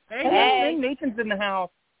 Hey, Nathan's in the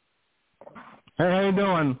house. Hey, how you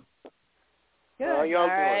doing? Good. How y'all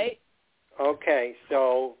doing? Right. Okay,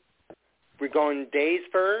 so we're going days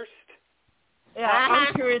first. Yeah,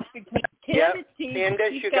 I'm curious because Candace,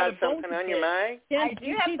 Candace, you got something on your mind? I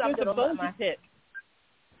do have something on my mind.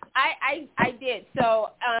 I did. So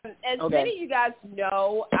as many of you guys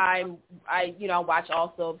know, I watch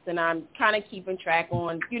all soaps, and I'm kind of keeping track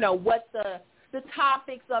on what the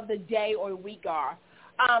topics of the day or week are.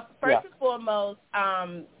 First and foremost,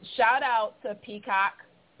 shout out to Peacock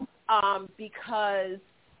because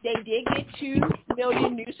they did get 2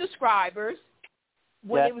 million new subscribers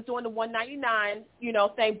when they was doing the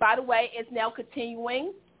 $1.99 thing. By the way, it's now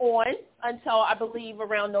continuing on until I believe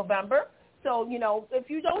around November. So, if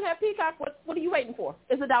you don't have Peacock, what are you waiting for?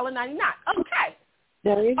 It's $1.99. Okay.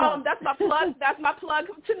 There you go. That's my plug. That's my plug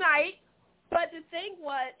tonight. But the thing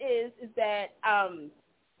is that,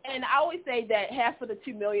 and I always say that half of the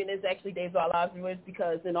 2 million is actually Days of Our Lives viewers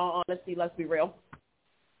because, in all honesty, let's be real,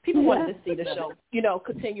 people wanted to see the show,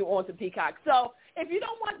 continue on to Peacock. So if you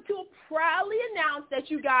don't want to proudly announce that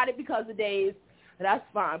you got it because of Days, that's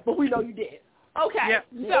fine. But we know you did. Okay,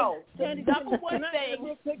 so the number one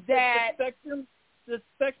thing that the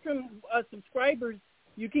Spectrum subscribers,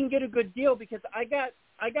 you can get a good deal because I got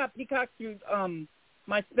Peacock through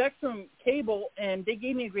my Spectrum cable, and they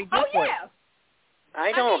gave me a great deal for it.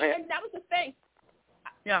 I don't have. And that was the thing.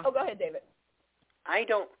 Yeah. Oh, go ahead, David. I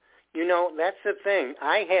don't. That's the thing.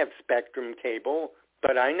 I have Spectrum cable,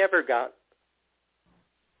 but I never got.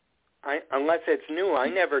 Unless it's new, I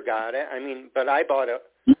never got it. But I bought it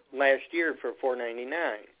last year for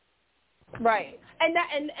 $4.99. Right, and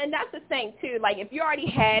that's the thing too. Like if you already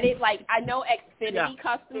had it, like I know Xfinity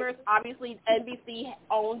customers. Obviously, NBC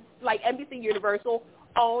owns, like NBC Universal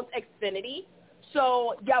owns Xfinity,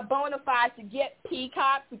 so y'all bona fide to get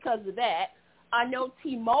Peacock because of that. I know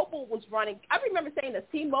T-Mobile was running. I remember saying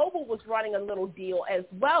that T-Mobile was running a little deal as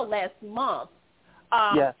well last month,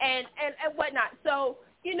 and whatnot. So.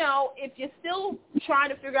 If you're still trying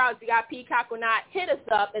to figure out if you got Peacock or not, hit us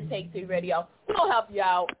up at Take Two Radio. We'll help you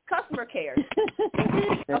out. Customer cares.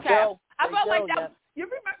 Okay. I felt like that. You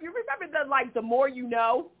remember the more you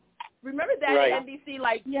know. Remember that at NBC?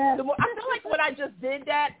 The more, I feel like when I just did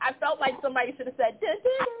that, I felt like somebody should have said.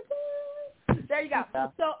 There you go.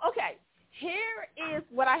 So okay, here is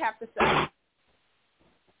what I have to say.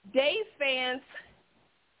 Days fans,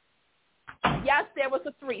 yes, there was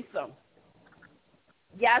a threesome.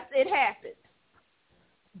 Yes, it happened.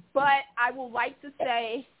 But I would like to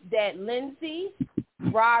say that Lindsay,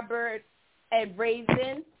 Robert, and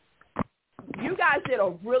Raven, you guys did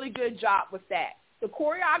a really good job with that. The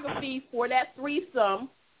choreography for that threesome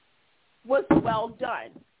was well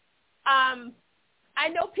done. I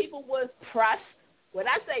know people was pressed. When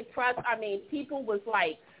I say pressed, I mean people was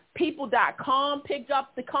like, people.com picked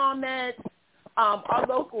up the comments. Our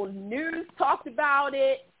local news talked about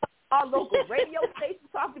it. Our local radio station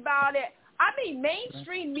talked about it. I mean,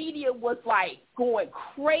 mainstream media was like going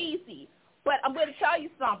crazy. But I'm going to tell you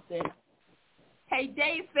something. Hey,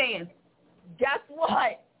 Dave fans, guess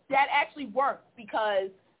what? That actually worked because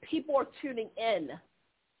people are tuning in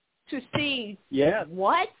to see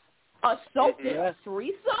what? A soap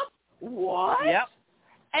threesome? What? Yep.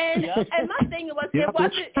 And my thing was it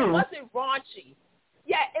wasn't raunchy.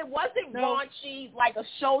 Yeah, it wasn't raunchy like a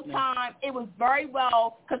Showtime. It was very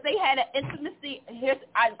well because they had an intimacy.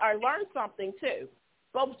 I learned something too.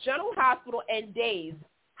 Both General Hospital and Days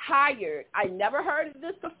hired. I never heard of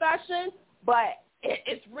this profession, but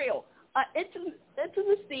it's real. An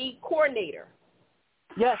intimacy coordinator.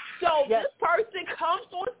 Yes. So this person comes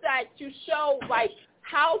on set to show like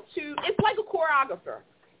how to. It's like a choreographer.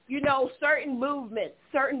 You know, certain movements,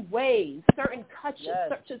 certain ways, certain touches,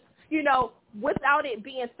 such, you know, without it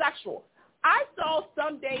being sexual. I saw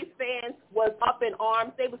some Days fans was up in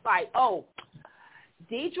arms. They was like, oh,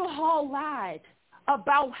 Deidre Hall lied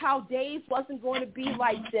about how Days wasn't going to be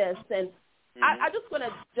like this. And I just want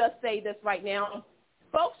to just say this right now.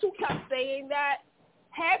 Folks who kept saying that,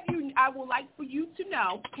 I would like for you to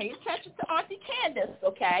know, pay attention to Auntie Candace,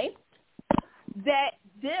 okay, that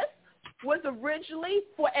this was originally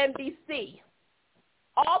for NBC.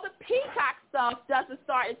 All the Peacock stuff doesn't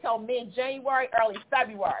start until mid-January, early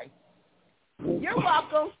February. You're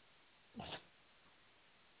welcome.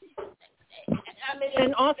 I mean,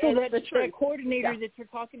 and also that coordinator that you're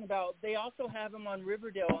talking about, they also have him on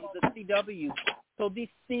Riverdale on the CW. So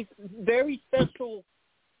these very special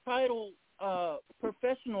title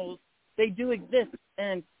professionals, they do exist,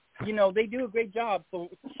 and you know they do a great job. So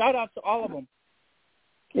shout out to all of them.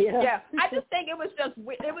 Yeah, I just think it was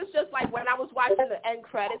just like when I was watching the end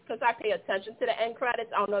credits, because I pay attention to the end credits.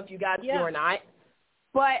 I don't know if you guys do or not,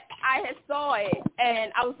 but I had saw it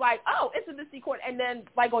and I was like, oh, it's a DC court. And then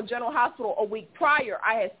like on General Hospital a week prior,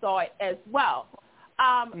 I had saw it as well.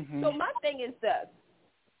 So my thing is this.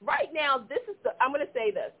 Right now, I'm going to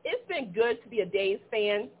say this. It's been good to be a Days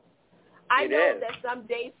fan. I know that some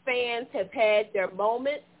Days fans have had their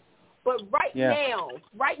moments. But right now,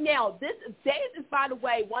 Days is, by the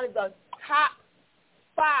way, one of the top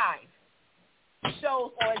 5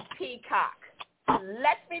 shows on Peacock.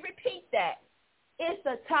 Let me repeat that. It's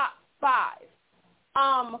the top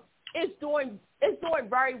 5. It's doing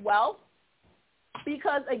very well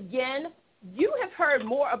because, again, you have heard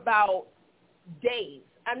more about Days.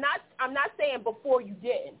 I'm not saying before you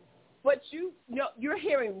didn't, but you're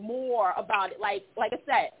hearing more about it. Like I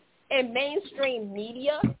said, in mainstream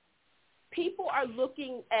media, people are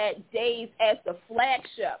looking at Days as the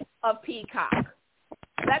flagship of Peacock.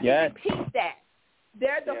 Let me repeat that.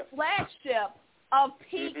 They're the flagship of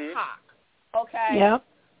Peacock. Okay? Yep.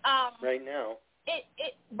 Right now.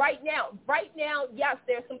 Right now, yes,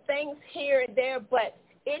 there's some things here and there, but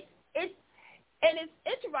it's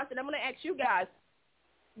interesting. I'm going to ask you guys,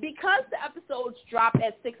 because the episodes drop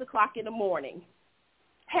at 6 o'clock in the morning,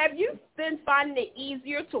 have you been finding it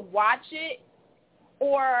easier to watch it?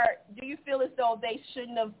 Or do you feel as though they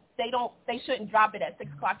shouldn't drop it at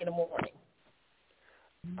 6 o'clock in the morning?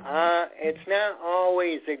 It's not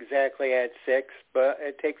always exactly at 6, but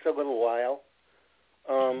it takes a little while.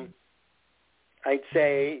 I'd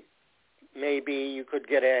say maybe you could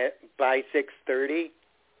get it by 6:30,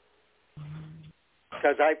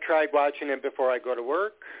 because I've tried watching it before I go to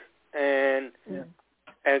work, and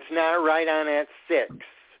it's not right on at 6,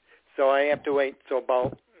 so I have to wait till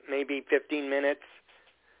about maybe 15 minutes.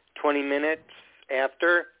 20 minutes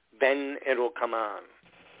after, then it'll come on.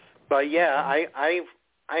 But yeah,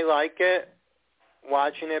 I like it,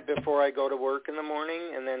 watching it before I go to work in the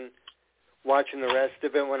morning, and then watching the rest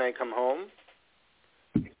of it when I come home.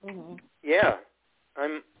 Mm-hmm. Yeah,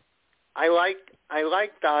 I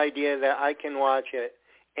like the idea that I can watch it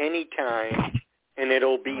anytime and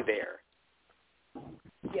it'll be there.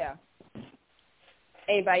 Yeah.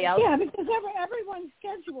 Anybody else? Yeah, because everyone's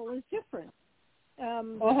schedule is different.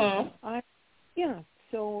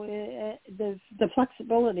 So there's the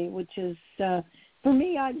flexibility, which is For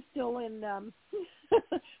me, I'm still in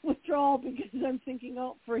withdrawal because I'm thinking,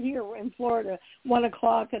 for here in Florida, 1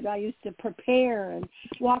 o'clock, and I used to prepare and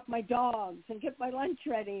walk my dogs and get my lunch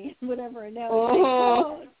ready and whatever. And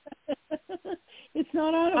now it's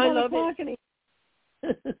not on at 1 o'clock anymore.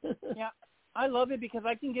 Yeah, I love it because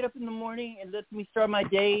I can get up in the morning and lets me start my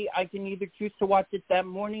day. I can either choose to watch it that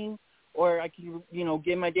morning, or I can,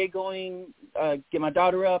 get my day going, get my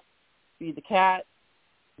daughter up, feed the cat,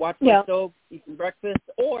 watch my soap, eat some breakfast,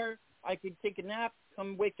 or I could take a nap,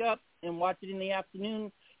 come wake up, and watch it in the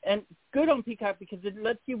afternoon. And good on Peacock because it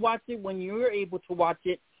lets you watch it when you're able to watch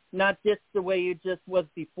it, not just the way it just was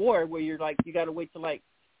before, where you're like, you got to wait till I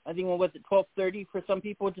think, 12:30 for some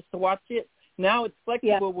people just to watch it. Now it's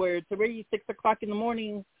flexible where it's already 6 o'clock in the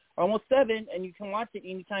morning, almost 7, and you can watch it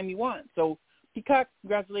anytime you want. So Peacock,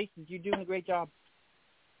 congratulations. You're doing a great job.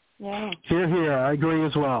 Yeah. Here. I agree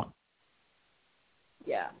as well.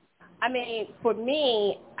 Yeah. I mean, for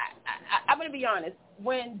me, I'm going to be honest.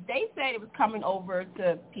 When they said it was coming over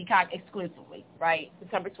to Peacock exclusively, right,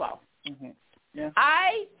 September 12th,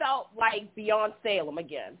 I felt like Beyond Salem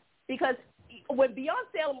again. Because when Beyond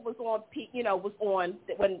Salem was on,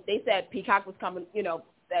 when they said Peacock was coming,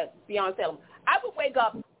 that Beyond Salem, I would wake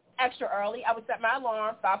up extra early. I would set my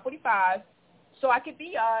alarm, 5:45, so I could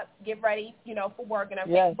be up, get ready, for work and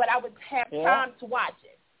everything. Yes. But I would have time to watch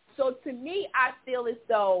it. So to me, I feel as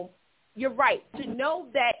though you're right, to know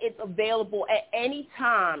that it's available at any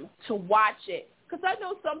time to watch it. Because I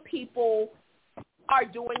know some people are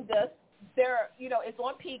doing this. It's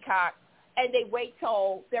on Peacock, and they wait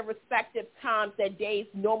till their respective times that days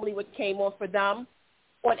normally would came on for them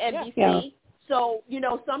on NBC. Yeah. So,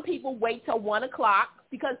 some people wait till 1 o'clock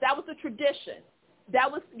because that was a tradition.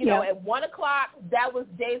 That was, at 1 o'clock, that was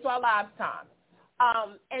Days of Our Lives time.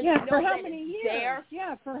 And for how many years?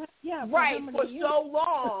 There, for so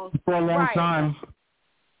long. For a long time.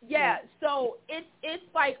 Yeah, so it's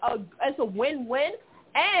like it's a win-win,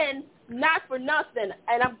 and not for nothing.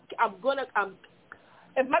 And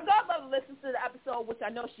if my godmother listens to the episode, which I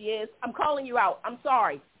know she is, I'm calling you out. I'm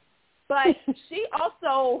sorry, but she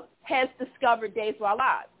also has discovered Days of Our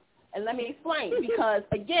Lives, and let me explain. Because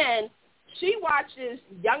again, she watches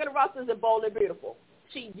Young and the Restless and Bold and Beautiful.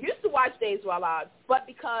 She used to watch Days of Our Lives, but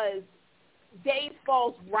because Days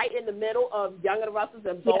falls right in the middle of Young and the Restless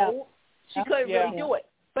and Bold, she couldn't really do it.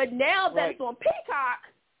 But now that it's on Peacock,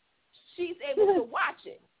 she's able to watch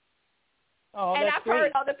it. Oh, and that's I've great.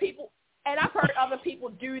 heard other people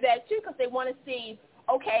do that too because they want to see.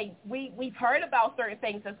 Okay, we've heard about certain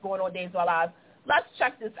things that's going on Days of Our Lives. Let's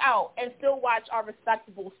check this out and still watch our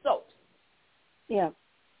respectable soaps. Yeah.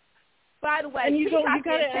 By the way, and you Peacock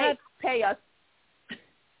gotta pay us.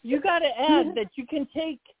 You got to add that you can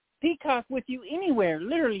take Peacock with you anywhere.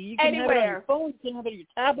 Literally, you can have it on your phone, you can have it on your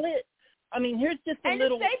tablet. I mean, here's just a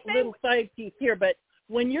little side piece here. But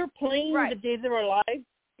when you're playing the Days of Our Lives,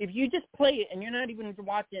 if you just play it and you're not even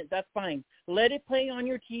watching it, that's fine. Let it play on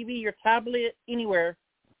your TV, your tablet, anywhere.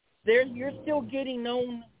 You're still getting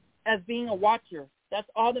known as being a watcher. That's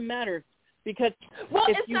all that matters. Because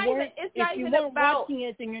if you weren't watching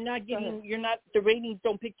it, then the ratings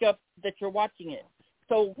don't pick up that you're watching it.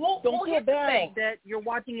 So don't feel bad that you're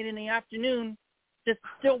watching it in the afternoon. Just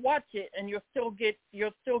still watch it, and you're still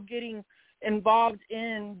getting involved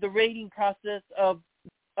in the rating process of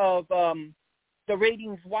the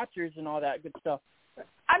ratings watchers and all that good stuff.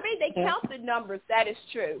 I mean, they count the numbers. That is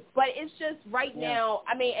true, but it's just right now.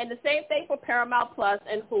 I mean, and the same thing for Paramount Plus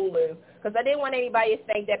and Hulu, because I didn't want anybody to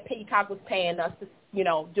think that Peacock was paying us to,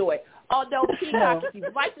 do it. Although Peacock, if you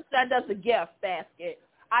would like to send us a gift basket.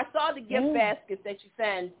 I saw the gift baskets that you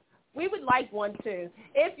send. We would like one, too,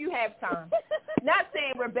 if you have time. Not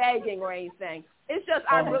saying we're begging or anything. It's just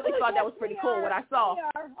I really thought that was pretty cool what I saw. We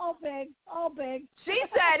are. All big. She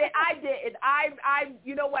said it. I did.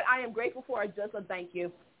 You know what? I am grateful for it. Just a thank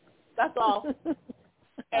you. That's all.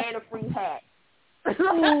 And a free hat.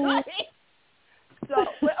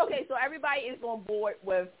 So everybody is on board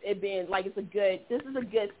with it being like this is a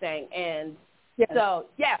good thing. And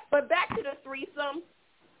but back to the threesome.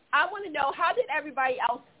 I want to know, how did everybody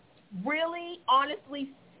else really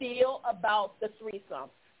honestly feel about the threesome?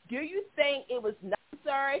 Do you think it was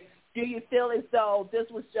necessary? Do you feel as though this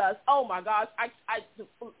was just, oh my gosh,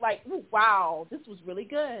 wow, this was really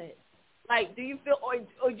good? Like, do you feel,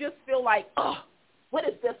 or just feel like, oh, what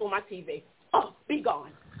is this on my TV? Oh, be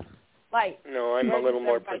gone. Like, no, I'm a little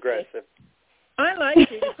more progressive. I like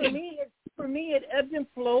it. For me, it ebbed and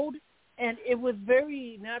flowed, and it was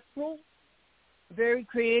very natural. Very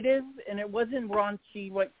creative, and it wasn't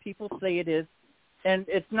raunchy what people say it is, and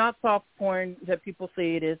it's not soft porn that people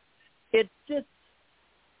say it is. It's just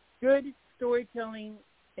good storytelling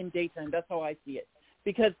in daytime. That's how I see it.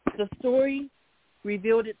 Because the story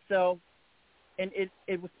revealed itself, and it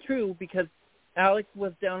was true because Alex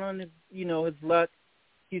was down on his luck.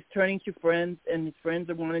 He's turning to friends, and his friends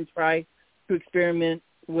are wanting to try to experiment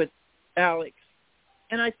with Alex.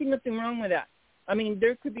 And I see nothing wrong with that. I mean,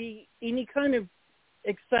 there could be any kind of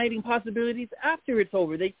exciting possibilities after it's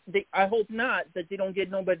over. I hope not that they don't get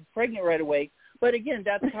nobody pregnant right away. But again,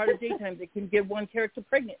 that's part of daytime. They can get one character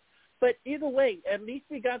pregnant. But either way, at least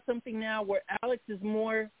we got something now where Alex is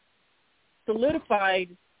more solidified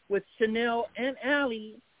with Chanel and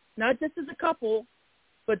Allie, not just as a couple,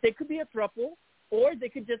 but they could be a throuple, or they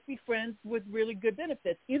could just be friends with really good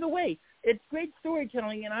benefits. Either way, it's great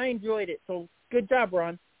storytelling, and I enjoyed it. So good job,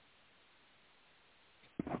 Ron.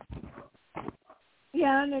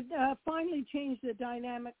 Yeah, and it finally changed the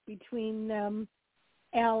dynamic between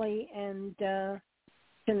Allie and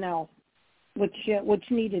Chanel, which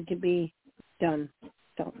needed to be done.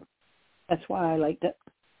 So that's why I liked it.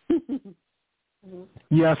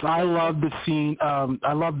 Yes, I love the scene.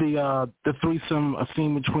 I love the threesome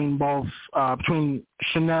scene between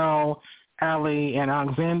Chanel, Allie, and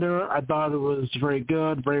Alexander. I thought it was very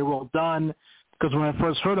good, very well done. Because when I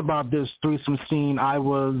first heard about this threesome scene, I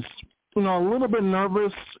was, a little bit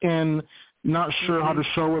nervous and not sure how the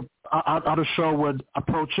show would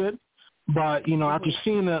approach it. But after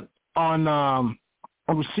seeing it when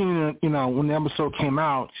the episode came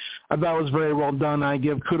out, I thought it was very well done. I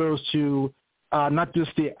give kudos to not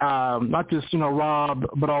just Rob,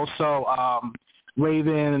 but also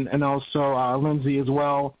Raven and also Lindsay as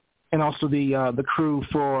well, and also the crew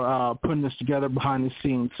for putting this together behind the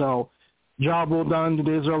scenes. So job well done to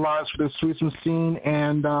the Israelites for this threesome scene,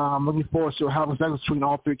 and I'm looking forward to having sex between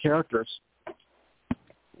all three characters.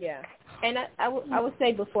 Yeah. And I would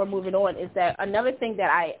say before moving on is that another thing that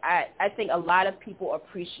I think a lot of people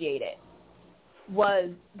appreciated was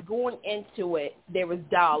going into it, there was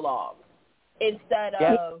dialogue. Instead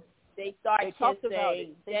of they start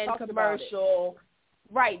kissing, then commercial.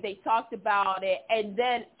 Right, they talked about it. And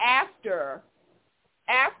then after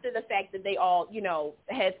the fact that they all,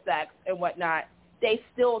 had sex and whatnot, they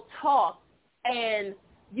still talk. And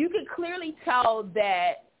you can clearly tell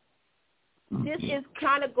that this is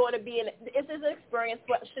kind of going to be this is an experience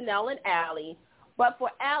for Chanel and Allie. But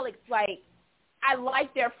for Alex, I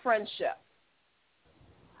like their friendship.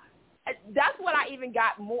 That's what I even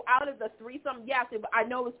got more out of the threesome. Yes, I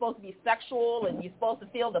know it's supposed to be sexual and you're supposed to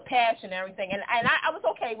feel the passion and everything, and I was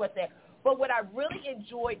okay with it. But what I really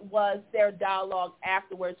enjoyed was their dialogue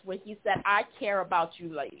afterwards when he said, "I care about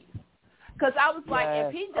you ladies." Because I was like,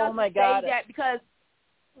 if he doesn't say that, because,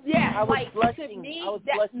 I was blushing. To me, I was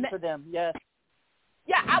blushing for them, yes.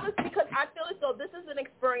 Yeah, because I feel as though this is an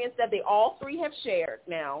experience that they all three have shared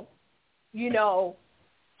now,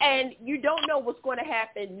 and you don't know what's going to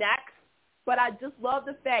happen next. But I just love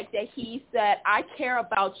the fact that he said, "I care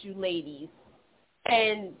about you ladies."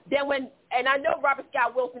 And then and I know Robert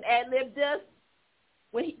Scott Wilson ad-libbed this,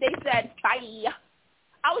 when they said, "Bye,"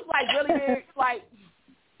 I was like, really?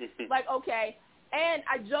 like, okay. And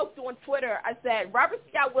I joked on Twitter, I said, Robert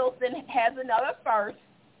Scott Wilson has another first.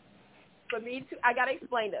 For me, I got to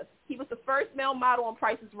explain this. He was the first male model on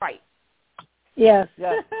Price is Right. Yes.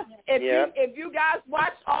 If you guys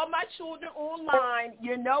watch All My Children online,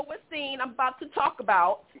 you know what scene I'm about to talk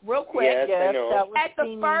about real quick. Yes, I know.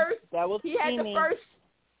 That was he had the first,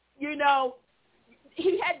 he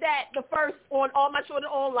had the first on All My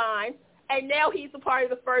Children online, and now he's a part of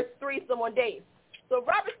the first threesome on Days. So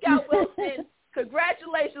Robert Scott Wilson,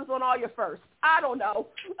 congratulations on all your firsts. I don't know.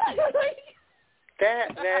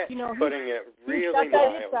 That's putting it really mild. He's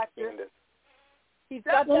got that factor. You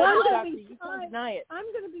can't deny it. I'm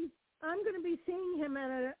going to be seeing him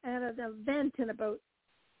at an event in about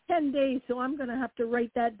 10 days, so I'm going to have to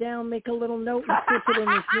write that down, make a little note, and put it in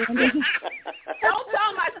his handy. Don't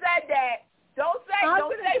tell him I said that. Don't say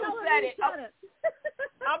who said it.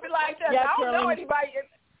 I'll be like this. I don't know anybody.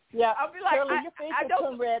 Yeah. I'll be like, Shirley, your face will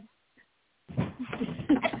turn red.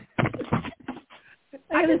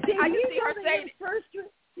 I can see her say it. First, your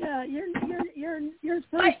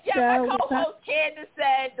first. My co-host Candace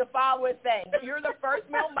said the following thing: you're the first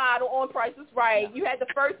male model on Price is Right. You had the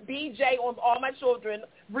first BJ on All My Children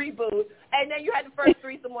reboot, and then you had the first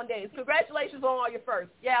threesome on Days. Congratulations on all your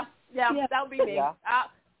firsts. Yeah, that would be me. Yeah.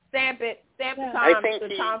 Stamp the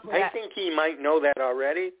time. I think he might know that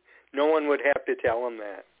already. No one would have to tell him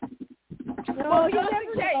that. No, you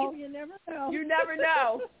never know. You never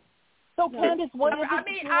know. So, Candace, what is it? I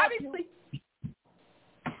mean, obviously.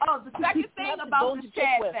 Oh, the second thing about this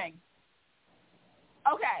Chad thing.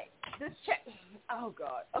 Okay, this Chad. Oh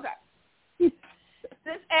God. Okay.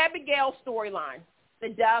 this Abigail storyline, the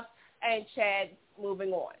death and Chad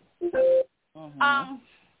moving on.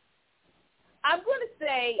 I'm going to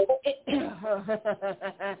say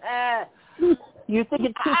you think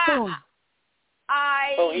it's too soon.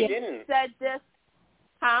 He didn't. Said this,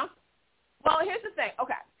 huh? Well, here's the thing.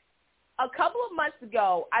 Okay. A couple of months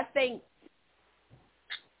ago, I think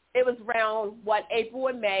it was around, April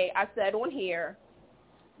and May, I said on here,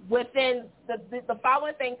 within the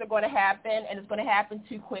following things are going to happen, and it's going to happen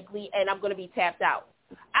too quickly, and I'm going to be tapped out.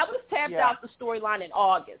 I was tapped out the storyline in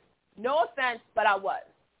August. No offense, but I was.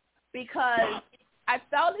 Because I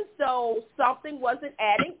felt as though something wasn't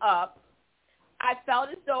adding up. I felt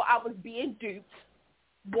as though I was being duped,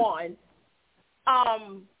 one.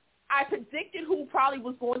 I predicted who probably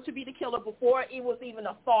was going to be the killer before it was even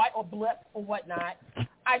a thought or blip or whatnot.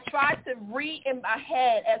 I tried to read in my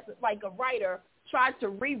head as like a writer, tried to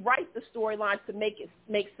rewrite the storyline to make it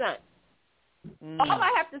make sense. All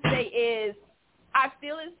I have to say is I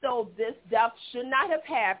feel as though this death should not have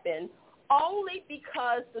happened only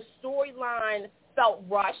because the storyline felt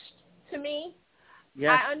rushed to me.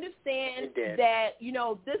 Yes. I understand that,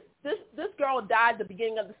 this girl died at the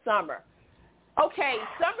beginning of the summer. Okay,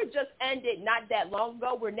 summer just ended not that long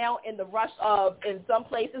ago. We're now in the rush of, in some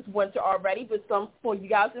places, winter already, but some for you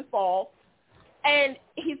guys in fall. And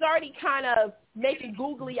he's already kind of making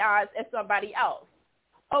googly eyes at somebody else.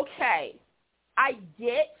 Okay, I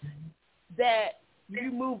get that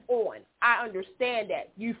you move on. I understand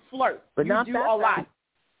that. You flirt. But you not do that a lot. fast.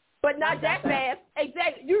 But not that fast.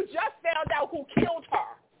 Exactly. You just found out who killed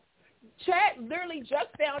her. Chad literally just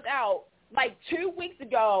found out, 2 weeks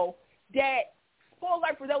ago, that, spoiler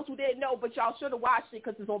alert for those who didn't know, but y'all should have watched it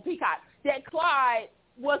because it's on Peacock, that Clyde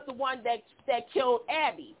was the one that killed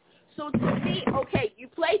Abby. So to me, okay, you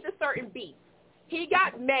played a certain beat. He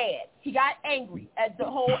got mad. He got angry at the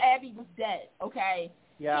whole Abby was dead, okay?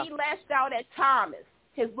 Yeah. He lashed out at Thomas,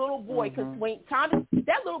 his little boy, because when Thomas,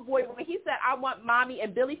 that little boy, when he said, I want mommy,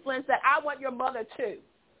 and Billy Flynn said, I want your mother too.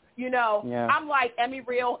 I'm like, Emmy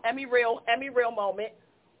real moment.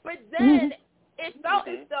 But then it felt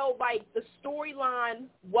as though, the storyline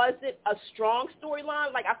wasn't a strong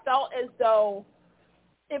storyline. I felt as though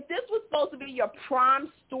if this was supposed to be your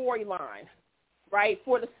prime storyline, right,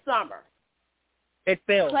 for the summer, it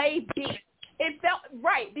failed. It felt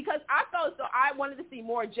right because I felt as though I wanted to see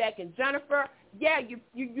more Jack and Jennifer. Yeah, you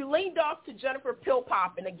leaned off to Jennifer pill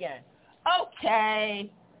popping again.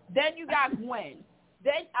 Okay. Then you got Gwen.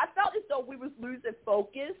 Then I felt as though we was losing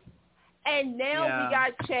focus. And now we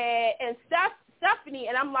got Chad and Stephanie,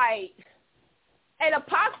 and I'm like, and a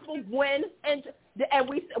possible Gwen, and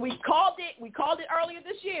we called it earlier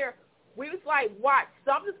this year. We was like, watch,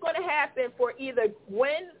 something's going to happen for either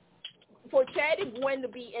for Chad and Gwen to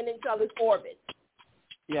be in each other's orbit.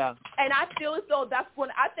 Yeah. And I feel as though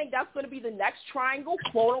I think that's going to be the next triangle,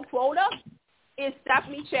 quote unquote, is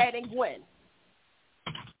Stephanie, Chad, and Gwen.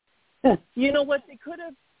 You know what?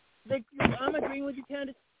 I'm agreeing with you,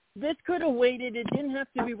 Candace. This could have waited. It didn't have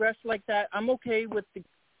to be rushed like that. I'm okay with the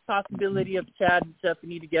possibility of Chad and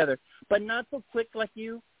Stephanie together, but not so quick like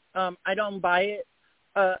you. I don't buy it.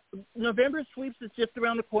 November sweeps is just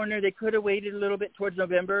around the corner. They could have waited a little bit towards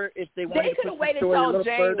November if they wanted to push the story a little further.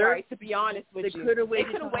 They could have waited until January, to be honest with you. They could have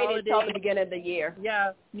waited until the beginning of the year.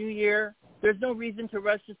 Yeah, New Year. There's no reason to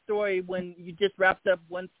rush the story when you just wrapped up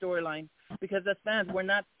one storyline because as fans, we're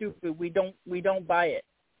not stupid. We don't buy it.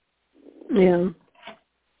 Yeah.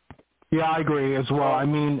 Yeah, I agree as well. I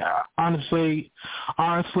mean, honestly,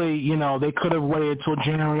 they could have waited till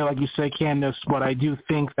January, like you said, Candace. But I do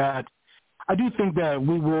think that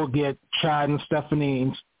we will get Chad and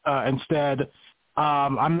Stephanie instead.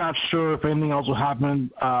 I'm not sure if anything else will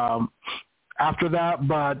happen after that,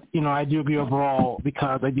 but I do agree overall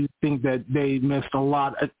because I do think that they missed a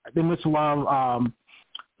lot. They missed a lot of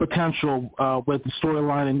potential with the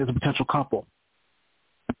storyline and as a potential couple.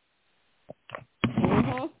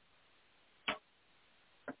 Mm-hmm.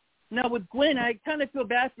 Now, with Gwen, I kind of feel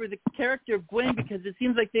bad for the character of Gwen because it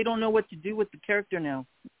seems like they don't know what to do with the character now.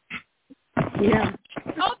 Yeah.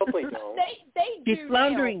 She's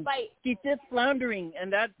floundering. She's just floundering,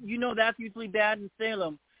 and that's usually bad in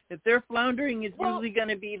Salem. If they're floundering, it's usually going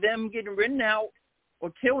to be them getting written out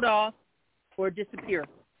or killed off or disappear.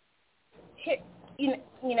 It's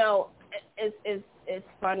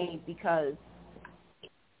funny because,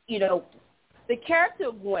 the character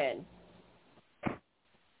of Gwen,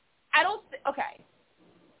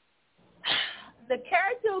 the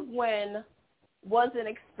character of Gwen was an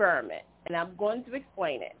experiment, and I'm going to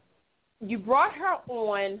explain it. You brought her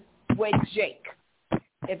on with Jake.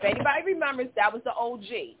 If anybody remembers, that was the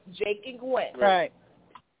OG, Jake and Gwen. Right.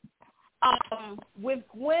 with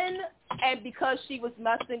Gwen, and because she was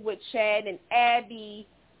messing with Chad and Abby,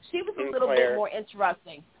 she was a little bit more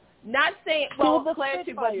interesting. Not saying Claire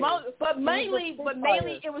too, but mainly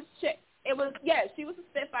it was she was a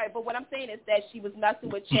spitfire. But what I'm saying is that she was messing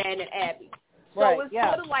with Chad and Abby. So it's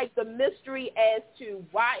sort of like the mystery as to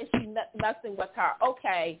why is she messing with her.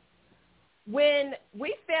 Okay, when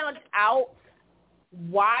we found out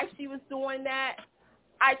why she was doing that,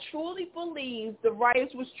 I truly believe the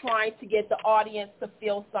writers was trying to get the audience to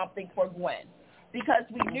feel something for Gwen, because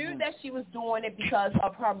we knew that she was doing it because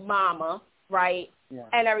of her mama, right,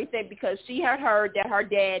 and everything, because she had heard that her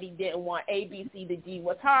daddy didn't want A, B, C, to D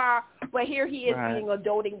with her, but here he is being a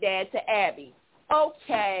doting dad to Abby.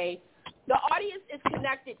 Okay, the audience is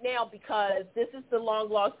connected now because this is the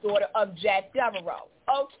long-lost daughter of Jack Devereaux.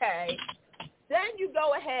 Okay, then you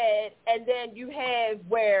go ahead and then you have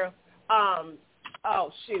where,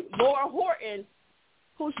 Laura Horton,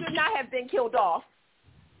 who should not have been killed off.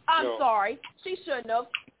 I'm sorry, she shouldn't have.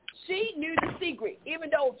 She knew the secret,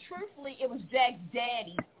 even though truthfully it was Jack's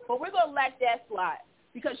daddy. But we're gonna let that slide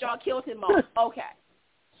because y'all killed him off. Okay.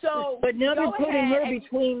 So, but now they're putting her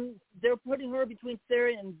between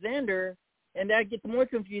Sarah and Xander, and that gets more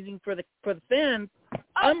confusing for the fans.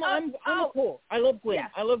 I'm cool. I love Gwen. Yeah.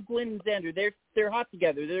 I love Gwen and Xander. They're hot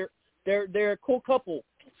together. They're a cool couple.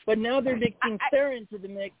 But now they're mixing Sarah into the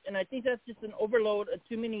mix, and I think that's just an overload of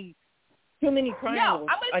too many triangles. No,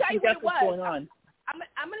 I think that's what's going on.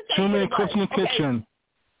 I'm going to tell you what it was. Too many cooks in the kitchen.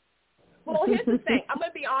 Well, here's the thing. I'm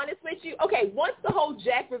going to be honest with you. Okay, once the whole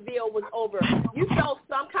Jack reveal was over, you felt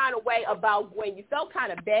some kind of way about Gwen. You felt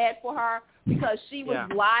kind of bad for her because she was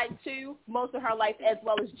lied to most of her life, as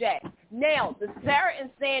well as Jack. Now, the Sarah and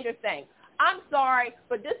Xander thing. I'm sorry,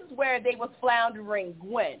 but this is where they was floundering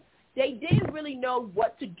Gwen. They didn't really know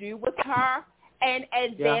what to do with her and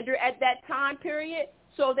Xander at that time period,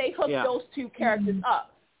 so they hooked those two characters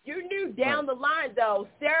up. You knew down the line, though,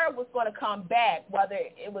 Sarah was going to come back, whether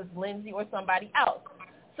it was Lindsay or somebody else.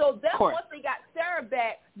 So then once they got Sarah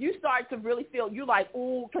back, you started to really feel, you like,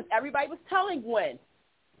 ooh, because everybody was telling Gwen,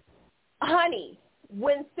 honey,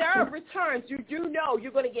 when Sarah returns, you do know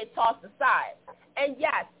you're going to get tossed aside. And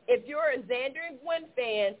yes, if you're a Xander and Gwen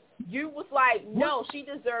fan, you was like, no, she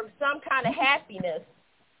deserves some kind of happiness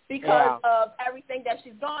because of everything that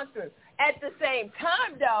she's gone through. At the same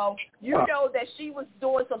time, though, you know that she was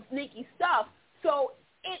doing some sneaky stuff, so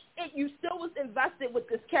you still was invested with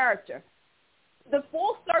this character. The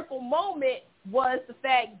full circle moment was the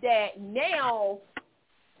fact that now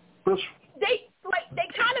they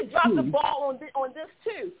kind of dropped the ball on this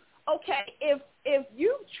too. Okay, if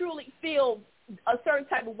you truly feel a certain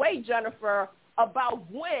type of way, Jennifer, about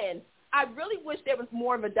Gwen, I really wish there was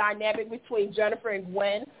more of a dynamic between Jennifer and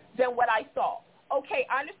Gwen than what I saw. Okay,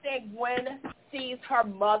 I understand Gwen sees her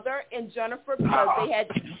mother in Jennifer because they had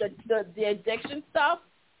the addiction stuff,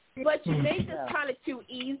 but you made this kind of too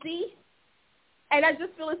easy. And I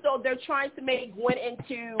just feel as though they're trying to make Gwen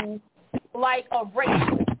into like a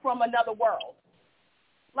Rachel from another world.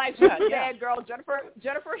 Like she's a bad girl.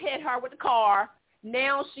 Jennifer hit her with the car.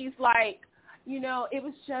 Now she's like, you know, it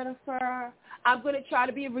was Jennifer. I'm going to try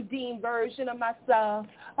to be a redeemed version of myself.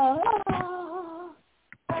 Oh.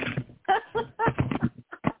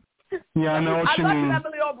 Yeah, I know what you mean. I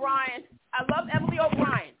love Emily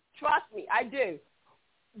O'Brien. Trust me, I do.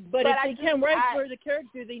 But if they can't write for the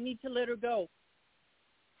character, they need to let her go.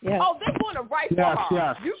 Yeah. Oh, they're going to write for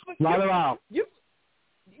her. Yes, let her out. You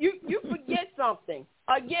forget something.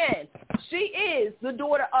 Again, she is the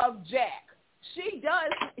daughter of Jack. She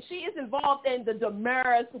is involved in the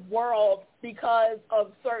Damaris world because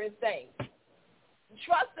of certain things.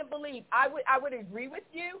 Trust and believe. I would agree with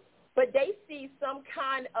you, but they see some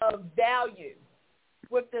kind of value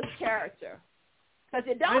with this character because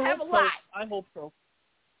it don't have a lot. I hope so.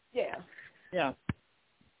 Yeah. Yeah.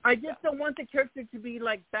 I just don't want the character to be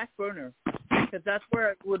like back burner because that's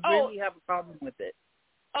where I would really have a problem with it.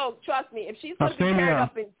 Oh, trust me. If she's going to be paired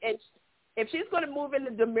up and if she's going to move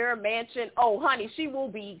into the Mirror Mansion, oh, honey, she will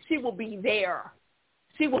be there.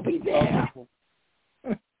 She will be there.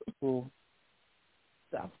 Cool.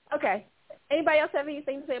 So, okay. Anybody else have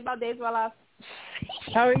anything to say about Days of Our Lives?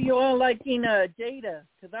 How are you all liking Jada?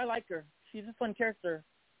 Because I like her. She's a fun character.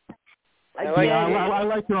 I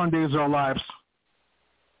like her on Days of Our Lives.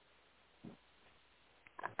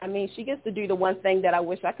 I mean, she gets to do the one thing that I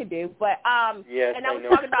wish I could do, but yes, and I was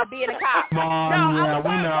talking about being a cop. Wait. I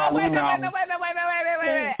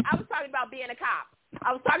was talking about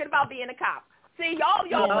being a cop. See, y'all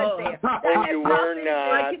went there. You were not.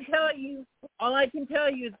 All I can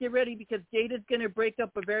tell you is get ready because Jada's going to break up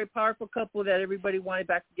a very powerful couple that everybody wanted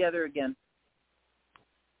back together again.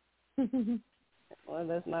 Well,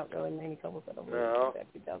 there's not really many couples that are No.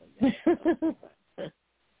 that together.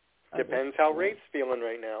 Depends how Ray's feeling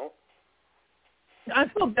right now. I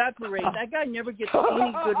feel bad for Ray. That guy never gets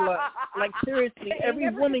any good luck. Like, seriously, every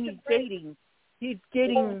woman he's dating, he's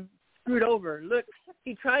getting screwed over. Look,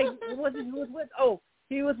 he tried, he was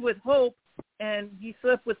with Hope, and he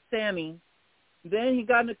slept with Sammy. Then he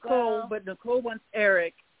got Nicole, but Nicole wants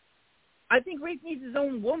Eric. I think Ray needs his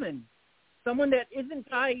own woman, someone that isn't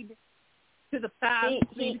tied to the past,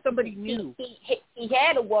 maybe somebody new. He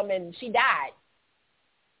had a woman. She died.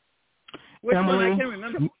 Which Emily, one? I can't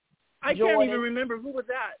remember. I can't even remember. Who was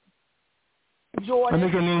that? Jordan. I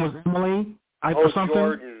think her name was Emily.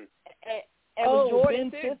 Jordan.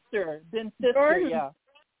 Ben's sister. Ben's sister, Jordan.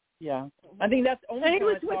 Yeah. I think that's the only And he time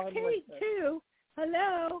was I saw with him Kate, too.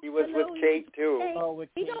 Hello. He was Hello. with Kate, too. Oh, with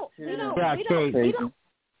Kate, too.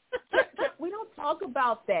 We don't talk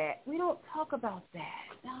about that. We don't talk about that.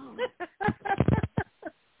 No.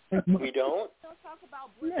 We don't? We don't talk about.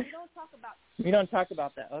 We don't talk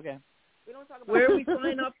about that. Okay. We don't talk about. Where are we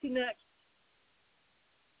flying up to next?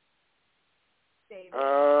 David.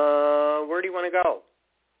 Where do you want to go?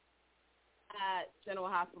 General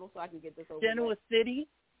Hospital, so I can get this over. Genoa City?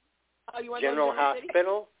 Oh, you want General to go to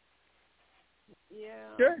Hospital? City?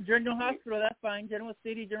 Yeah. Sure, General Hospital, that's fine. Genoa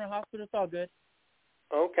City, General Hospital, it's all good.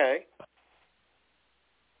 Okay.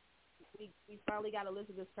 We finally got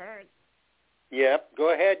Elizabeth's parents. Yep.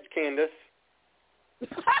 Go ahead, Candace.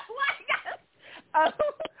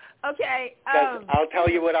 Okay. I'll tell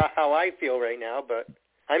you how I feel right now, but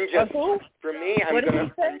I'm just for me.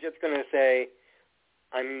 I'm just gonna say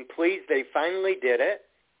I'm pleased they finally did it,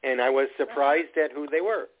 and I was surprised at who they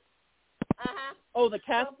were. Oh, the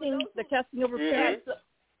casting over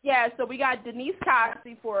so we got Denise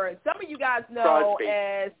Cosby for some of you guys know Crosby.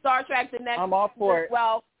 as Star Trek: The Next. I'm all for it.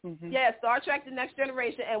 Well, Star Trek: The Next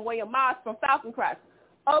Generation, and William Moss from Falcon Crest.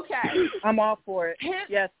 Okay. I'm all for it.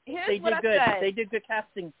 Yes, they did good. They did good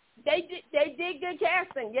casting. They did good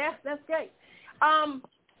casting. Yes, that's great.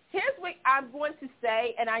 Here's what I'm going to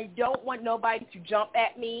say, and I don't want nobody to jump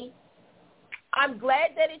at me. I'm glad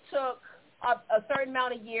that it took a certain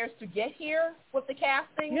amount of years to get here with the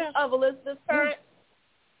casting of Elizabeth's parents.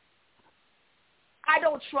 I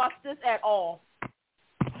don't trust this at all.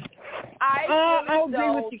 I'll agree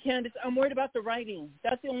with you, Candace. I'm worried about the writing.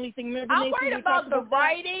 That's the only thing. Remember, I'm worried about the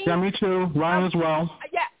writing. Yeah, me too. Ryan as well.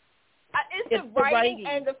 Yeah. It's the writing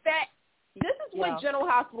and the fact. This is what General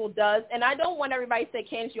Hospital does, and I don't want everybody to say,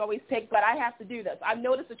 Candace, you always pick, but I have to do this. I've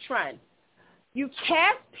noticed a trend. You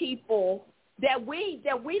cast people that we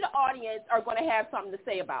the audience are going to have something to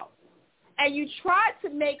say about. And you try to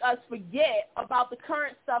make us forget about the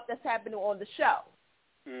current stuff that's happening on the show.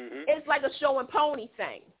 Mm-hmm. It's like a show and pony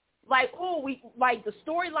thing. Like, the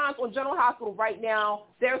storylines on General Hospital right now,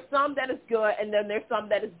 there's some that is good and then there's some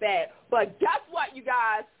that is bad. But guess what, you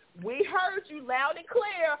guys? We heard you loud and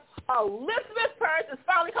clear. Elizabeth Parents is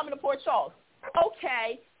finally coming to Port Charles.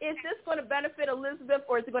 Okay, is this going to benefit Elizabeth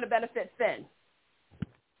or is it going to benefit Finn?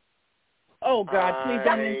 Oh, God, please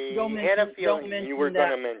don't mention I had a feeling you were going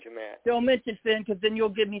to mention that. Don't mention Finn, because then you'll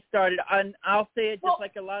get me started. I'll say it just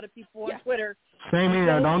like a lot of people on Twitter. Same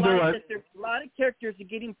here. Don't do it. There's a lot of characters are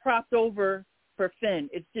getting propped over for Finn.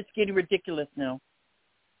 It's just getting ridiculous now.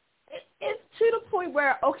 It's to the point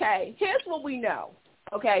where, okay, here's what we know.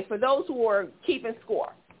 Okay, for those who are keeping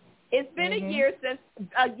score. It's been a year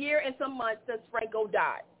and some months since Franco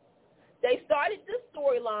died. They started this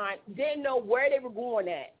storyline, didn't know where they were going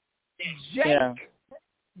at.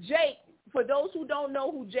 Jake, for those who don't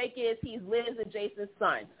know who Jake is, he's Liz and Jason's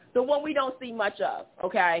son, the one we don't see much of,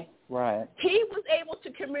 okay? Right. He was able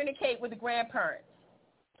to communicate with the grandparents.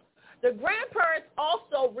 The grandparents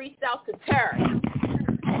also reached out to Tara.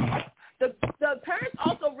 The parents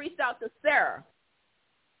also reached out to Sarah.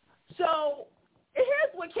 So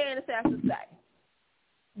here's what Candace has to say.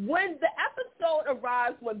 When the episode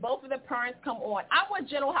arrives, when both of the parents come on, I want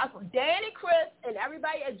General Hospital, Dan and Chris and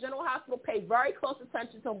everybody at General Hospital pay very close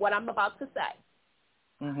attention to what I'm about to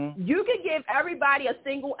say. Mm-hmm. You can give everybody a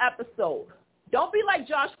single episode. Don't be like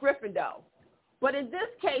Josh Griffin, though. But in this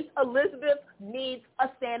case, Elizabeth needs a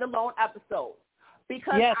standalone episode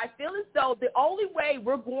because I feel as though the only way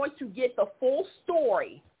we're going to get the full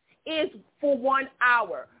story is for 1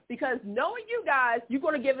 hour. Because knowing you guys, you're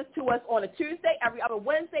going to give it to us on a Tuesday, every other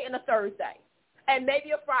Wednesday, and a Thursday. And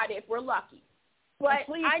maybe a Friday if we're lucky. But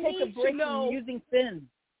please I take need a break to know. from using Finn.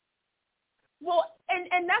 Well,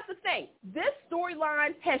 and that's the thing. This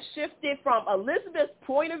storyline has shifted from Elizabeth's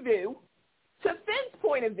point of view to Finn's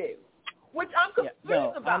point of view, which I'm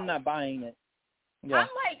confused about. I'm not buying it. Yeah. I'm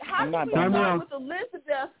like, how can we start with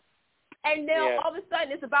Elizabeth and now all of a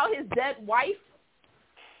sudden it's about his dead wife.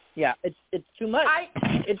 Yeah, it's too much.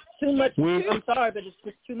 It's too much. I'm sorry, but it's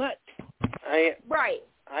just too much. I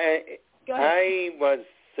was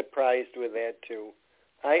surprised with that too.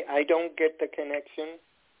 I don't get the connection.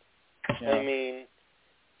 Yeah. I mean,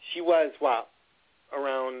 she was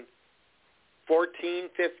around 14,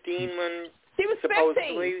 15 when she was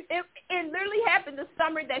supposedly 15. It literally happened the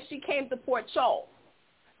summer that she came to Port Charles.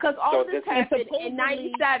 Because all of this happened in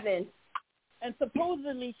 97. And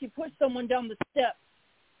supposedly she pushed someone down the steps.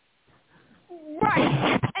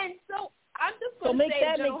 Right. And so I'm just going to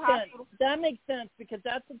say General Hospital. That makes sense because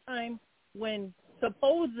that's the time when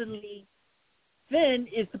supposedly Finn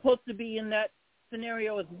is supposed to be in that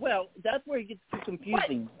scenario as well. That's where it gets too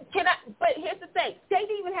confusing. But here's the thing. They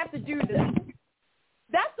didn't even have to do this.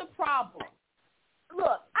 That's the problem.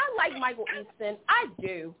 Look, I like Michael Easton. I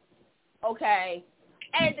do. Okay?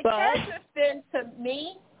 And the character Finn, to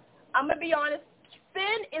me, I'm going to be honest,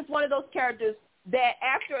 Finn is one of those characters that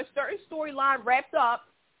after a certain storyline wrapped up,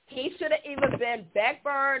 he should have either been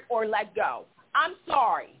backburned or let go. I'm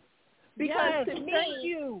sorry. Because to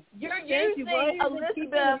me, you're using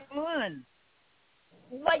Elizabeth.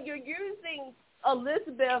 Like you're using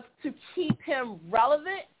Elizabeth to keep him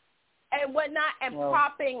relevant and whatnot and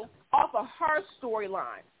propping off of her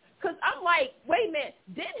storyline. Because I'm like, wait a minute,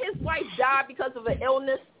 didn't his wife die because of an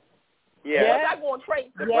illness? Yeah. I'm not going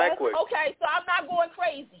crazy. Okay, so I'm not going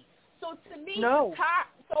crazy. So to me,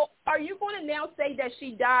 so are you going to now say that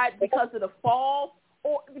she died because of the fall?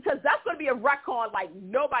 Or because that's going to be a retcon like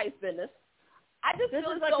nobody's business. I just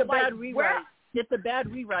feel like a bad rewrite. It's a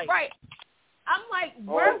bad rewrite. Right. I'm like,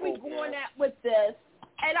 where are we going at with this?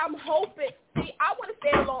 And I'm hoping, I want a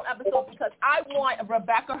standalone episode because I want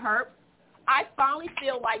Rebecca Hurt. I finally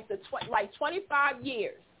feel like 25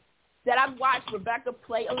 years that I've watched Rebecca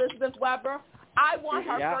play Elizabeth Weber, I want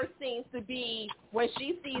her first scenes to be when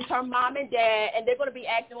she sees her mom and dad, and they're going to be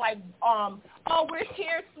acting like, oh, we're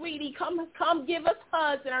here, sweetie. Come give us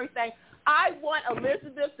hugs and everything. I want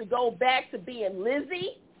Elizabeth to go back to being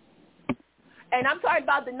Lizzie. And I'm talking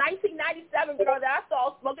about the 1997 girl that I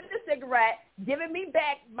saw smoking a cigarette, giving me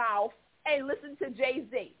back mouth, and listen to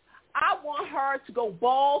Jay-Z. I want her to go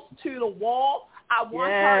balls to the wall. I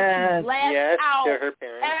want her to blast out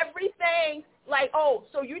everything. Like, oh,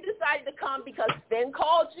 so you decided to come because Finn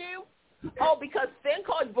called you? Oh, because Finn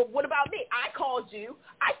called you. But what about me? I called you.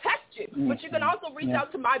 I texted you. But you can also reach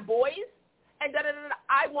out to my boys. And da-da-da-da.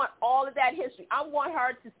 I want all of that history. I want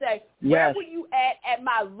her to say, where were you at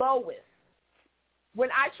my lowest when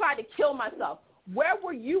I tried to kill myself? Where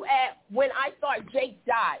were you at when I thought Jake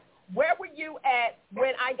died? Where were you at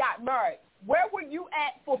when I got married? Where were you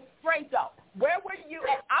at for Franco? Where were you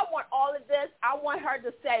at? I want all of this. I want her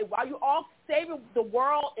to say, while you all saving the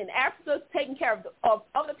world in Africa, taking care of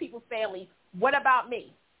other people's families, what about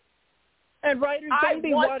me? And writers don't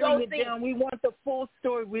be watering it down. We want the full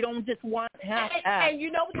story. We don't just want half-half. And you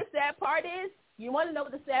know what the sad part is? You want to know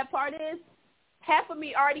what the sad part is? Half of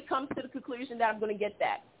me already comes to the conclusion that I'm going to get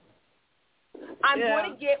that. I'm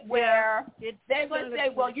going to get where they're going to say,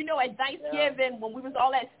 well, you know, at Thanksgiving when we was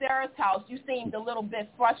all at Sarah's house, you seemed a little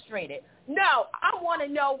bit frustrated. No, I want to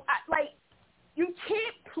know, you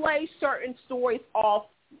can't play certain stories off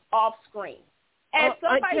screen. And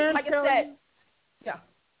somebody, like I said, go ahead.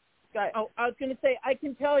 Oh, I was going to say, I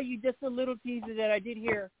can tell you just a little teaser that I did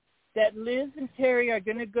hear, that Liz and Terry are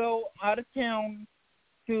going to go out of town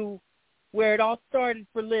to where it all started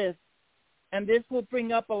for Liz. And this will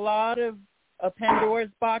bring up a lot of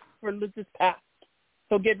Pandora's box for Liz's past.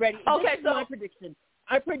 So get ready. Okay, this is my prediction.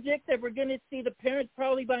 I predict that we're going to see the parents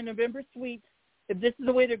probably by November sweeps, if this is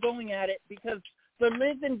the way they're going at it, because the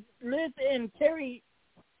Liz and Terry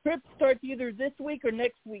trip starts either this week or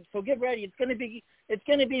next week. So get ready. It's going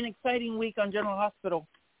to be an exciting week on General Hospital.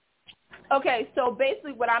 Okay, so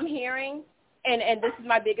basically what I'm hearing, and this is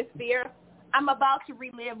my biggest fear, I'm about to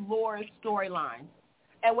relive Laura's storyline.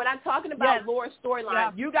 And when I'm talking about Laura's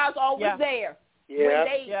storyline, you guys all were there when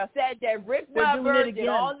they said that Rick Weber did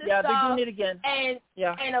all this stuff. They're doing it again.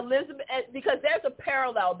 And Elizabeth, because there's a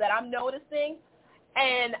parallel that I'm noticing.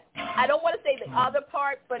 And I don't want to say the other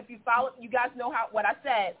part, but if you follow, you guys know what I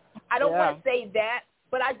said. I don't want to say that,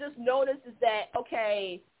 but I just noticed is that,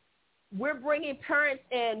 okay, we're bringing parents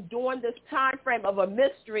in during this time frame of a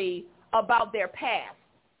mystery about their past.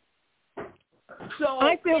 So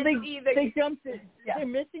I feel they jumped it. They're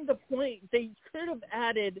missing the point. They could have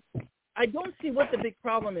added, I don't see what the big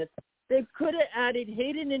problem is. They could have added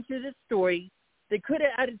Hayden into this story. They could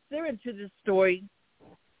have added Sarah into this story.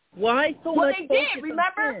 Why so much? Well, they did.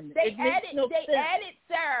 Remember, they added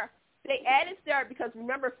Sarah. They added Sarah because,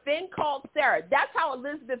 remember, Finn called Sarah. That's how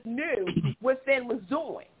Elizabeth knew what Finn was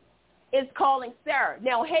doing, is calling Sarah.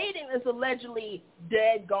 Now, Hayden is allegedly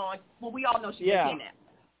dead, gone. Well, we all know she's been kidnapped.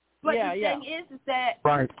 But the thing is that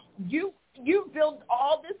you built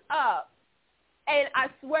all this up, and I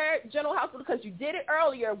swear, General Hospital, because you did it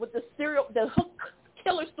earlier with the hook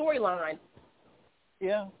killer storyline.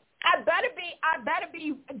 Yeah. I better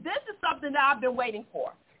be. This is something that I've been waiting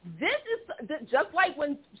for. This is just like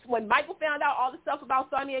when Michael found out all the stuff about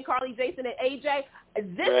Sonny and Carly, Jason and AJ.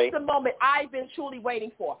 This is the moment I've been truly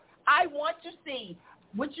waiting for. I want to see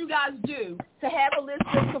what you guys do to have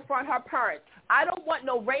Elizabeth confront her parents. I don't want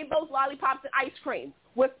no rainbows, lollipops, and ice cream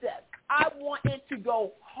with this. I want it to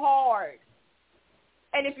go hard.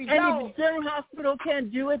 And if if General Hospital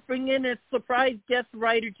can't do it, bring in a surprise guest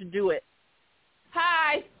writer to do it.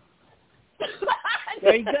 Hi.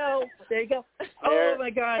 There you go. Oh, my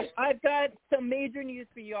God. I've got some major news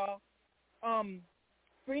for y'all.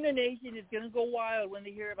 Trina Nation is going to go wild when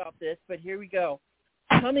they hear about this, but here we go.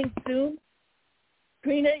 Coming soon,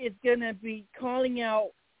 Trina is going to be calling out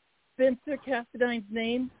Spencer Cassidyne's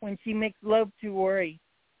name when she makes love to Rory.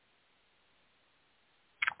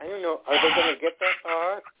 I don't know. Are they going to get that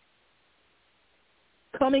far?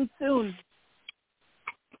 Coming soon.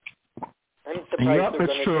 I'm surprised they're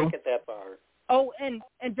going to take it that far. Oh, and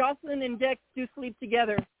Jocelyn and Dex do sleep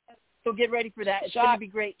together, so get ready for that. It's going to be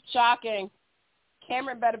great. Shocking.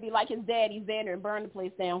 Cameron better be like his daddy, Xander, and burn the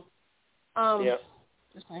place down.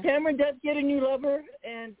 Cameron does get a new lover,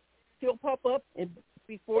 and she'll pop up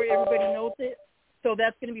before everybody knows it, so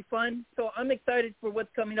that's going to be fun. So I'm excited for what's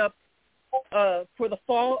coming up for the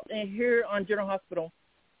fall and here on General Hospital.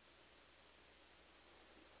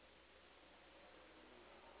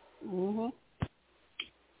 Mm-hmm.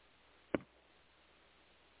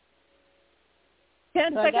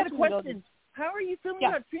 Candace, I got a question. How are you feeling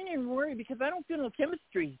about Trina and Rory? Because I don't feel no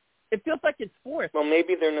chemistry. It feels like it's forced. Well,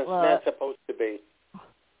 maybe they're not supposed to be.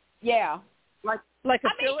 Yeah. Like a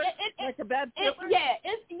filler? Like a bad filler?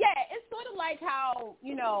 It's sort of like how,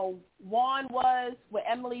 Juan was with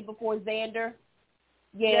Emily before Xander.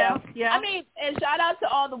 Yeah. I mean, and shout out to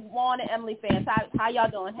all the Juan and Emily fans. How y'all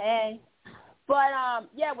doing? Hey. But,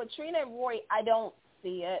 with Trina and Rory, I don't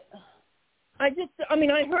see it. I heard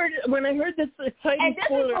this exciting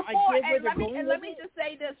spoiler, I get where they're going. And let me just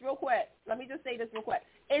say this real quick.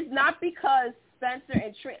 It's not because Spencer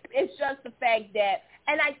and Trina. It's just the fact that,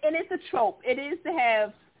 and it's a trope. It is to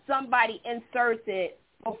have somebody inserted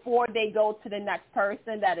before they go to the next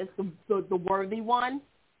person that is the worthy one.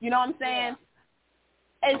 You know what I'm saying?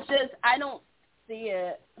 Yeah. It's just, I don't see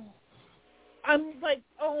it. I'm like,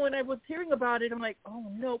 when I was hearing about it, I'm like, oh,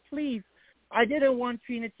 no, please. I didn't want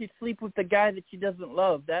Trina to sleep with the guy that she doesn't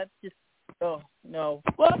love. That's just, oh, no.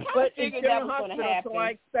 Well, I kind of figured that was going to happen. So I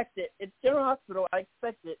expect it. It's General Hospital. I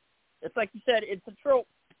expect it. It's like you said, it's a trope.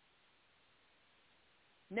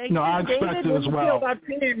 Nathan, no, I expect David, it as well. What do you feel about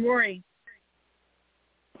Trina and Rory?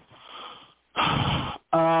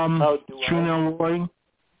 Trina and Rory?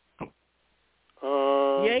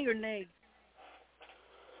 Yay or nay?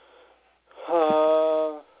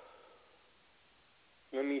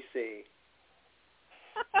 Let me see.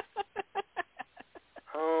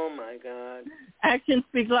 Oh, my God. Actions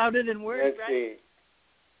speak louder than words, Let's see.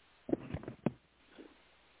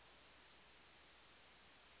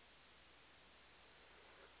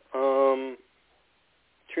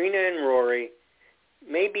 Trina and Rory,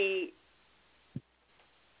 maybe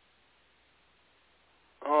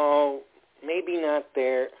not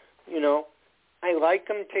there. I like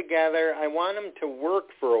them together. I want them to work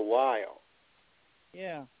for a while.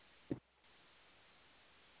 Yeah.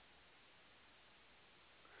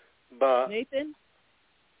 But Nathan?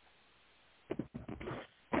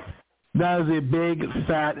 That is a big,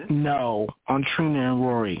 fat no on Trina and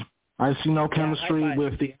Rory. I see no chemistry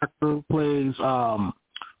with the actor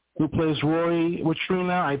who plays Rory with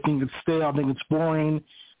Trina. I think it's stale. I think it's boring.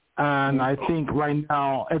 And I think right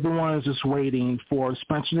now everyone is just waiting for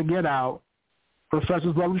Spencer to get out, profess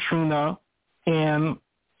his love to Trina, and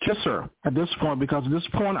kiss her at this point. Because at this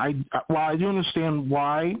point, while I do understand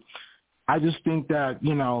why, I just think that,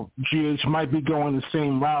 GH might be going the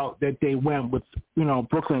same route that they went with,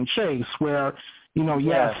 Brooklyn Chase, where,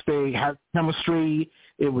 yes, they had chemistry,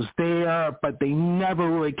 it was there, but they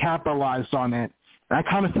never really capitalized on it. And I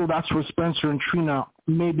kind of feel that's where Spencer and Trina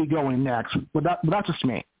may be going next. But that's just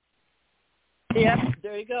me. Yeah,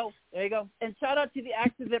 there you go. And shout out to the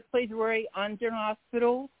actor that plays Rory on General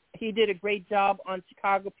Hospital. He did a great job on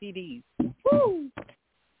Chicago PD. Woo!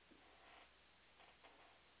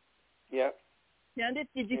 Yep. Candace,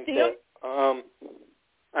 did you see him?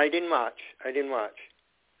 I didn't watch.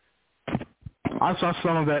 I saw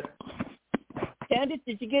some of it. Candace,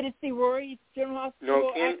 did you get to see Rory's General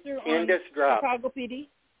Hospital actor Candace on dropped. Chicago PD?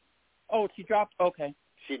 Oh, she dropped? Okay.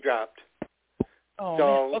 She dropped. Oh,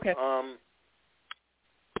 so, man. Okay.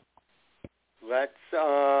 Let's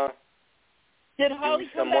Did Holly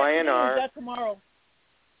do some come back Y&R. today or is that tomorrow?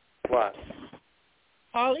 What?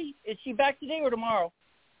 Holly, is she back today or tomorrow?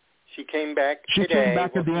 She came back She today. came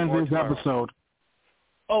back at the end of this episode.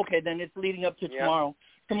 Okay, then it's leading up to tomorrow.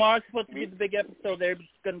 Tomorrow's supposed to be the big episode they're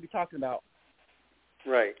going to be talking about.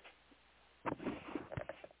 Right.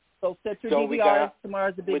 So set your DVRs.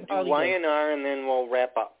 Tomorrow's the big holiday. We'll do Y&R and then we'll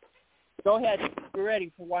wrap up. Go ahead. We're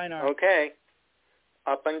ready for Y&R. Okay.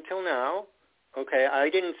 Up until now. Okay, I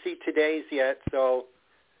didn't see today's yet, so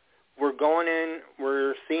we're going in.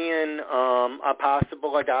 We're seeing a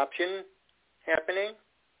possible adoption happening.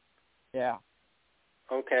 Yeah.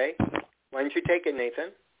 Okay. Why don't you take it,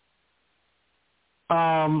 Nathan?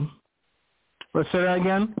 Let's say that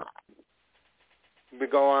again. We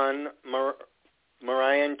go on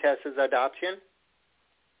Mariah and Tessa's adoption?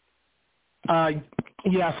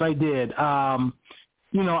 Yes, I did. I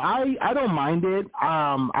don't mind it.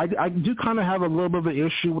 I do kind of have a little bit of an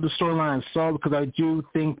issue with the storyline itself because I do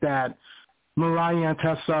think that Mariah and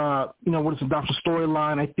Tessa, with this adoption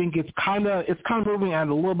storyline, I think it's kind of moving at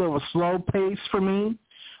a little bit of a slow pace for me.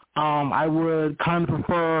 I would kind of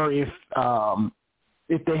prefer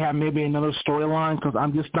if they had maybe another storyline because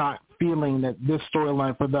I'm just not feeling that this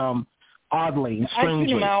storyline for them, oddly and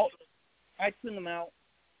strangely. I tune them out.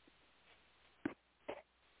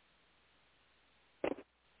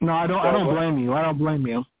 No, I don't blame you. I don't blame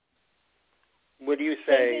you. What do you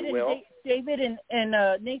say, Will? David and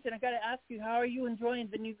Nathan, I got to ask you, how are you enjoying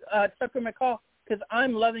the new Tucker McCall? Because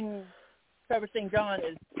I'm loving Trevor St. John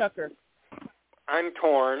as Tucker. I'm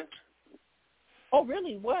torn. Oh,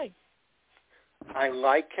 really? Why? I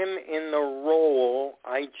like him in the role.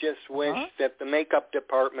 I just wish that the makeup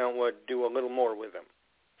department would do a little more with him.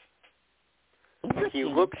 He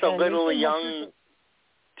looks a little young.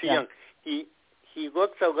 Too young. He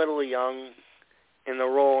looks a little young in the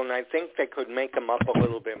role, and I think they could make him up a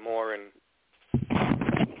little bit more and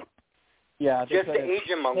just to age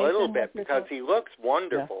him a little bit because he looks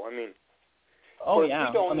wonderful. Yeah. I mean, we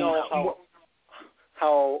don't know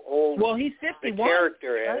how old he's 51, the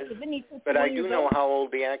character is, but I do know how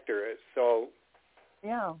old the actor is. So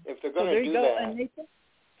if they're going to do that. And Nathan,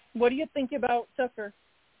 what do you think about Tucker?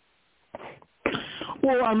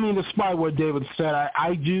 Well, I mean, despite what David said,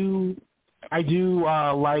 I do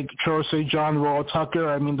like Trevor St. John role Tucker.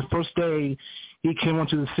 I mean, the first day he came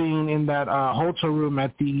onto the scene in that hotel room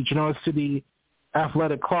at the Genoa City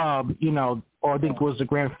Athletic Club, or I think it was the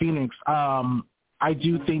Grand Phoenix. I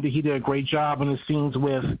do think that he did a great job in the scenes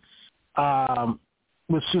with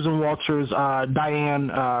Susan Walters,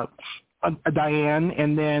 Diane,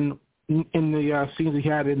 and then in the scenes he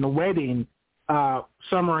had in the wedding,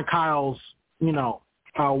 Summer and Kyle's,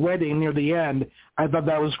 wedding near the end. I thought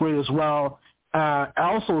that was great as well.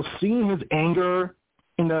 Also, seeing his anger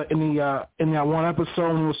in that one episode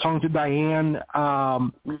when he was talking to Diane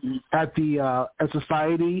at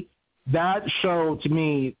Society, that showed to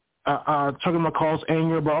me Tucker McCall's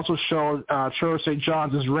anger, but also showed Trevor St.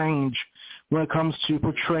 John's range when it comes to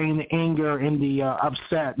portraying the anger and the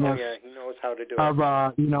upsetness. Oh yeah, he knows how to do of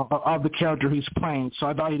of the character he's playing. So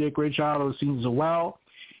I thought he did a great job of the scenes as well.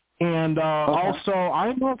 And also,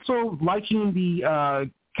 I'm also liking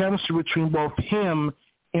the chemistry between both him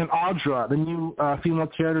and Audra, the new female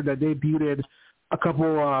character that debuted a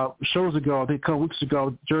couple shows ago, I think a couple weeks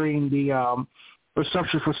ago, during the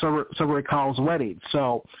reception for Summer Kyle's wedding.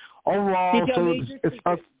 So overall,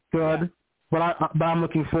 it's good, but I'm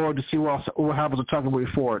looking forward to see what happens with Tucker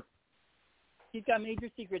moving forward. He's got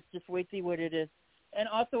major secrets. Just wait to see what it is. And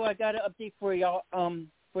also, I got an update for y'all.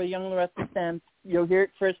 For Young Loretta Sam, you'll hear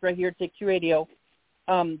it first right here at Take Two Radio.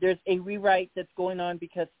 There's a rewrite that's going on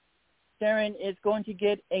because Sharon is going to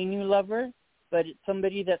get a new lover, but it's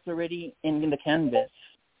somebody that's already in the canvas.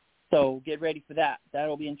 So get ready for that.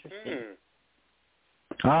 That'll be interesting.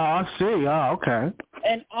 Oh, I see. Oh, okay.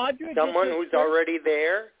 And Audra, someone who's already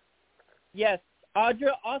there? Yes.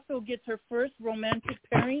 Audra also gets her first romantic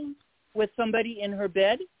pairing with somebody in her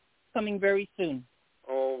bed coming very soon.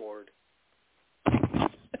 Oh, Lord.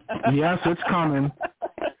 Yes, it's coming.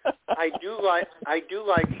 I do like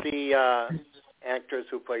the actress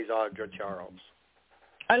who plays Audra Charles.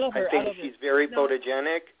 I love her. I think she's very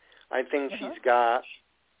photogenic. I think she's got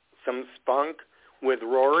some spunk with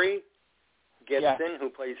Rory Gibson, who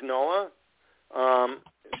plays Noah.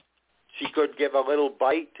 She could give a little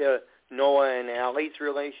bite to Noah and Allie's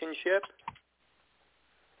relationship.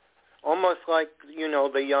 Almost like,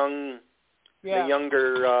 the young the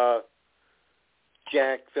younger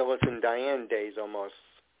Jack, Phyllis, and Diane days almost,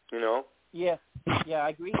 you know? Yeah, I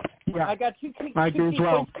agree. Yeah. I got two key points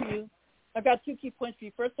for you. I've got 2 key points for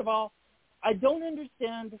you. First of all, I don't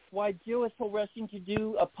understand why Jill is so rushing to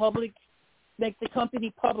do make the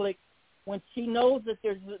company public when she knows that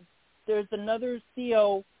there's another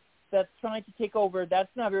CEO that's trying to take over. That's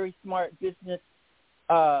not very smart business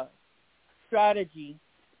strategy.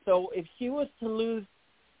 So if she was to lose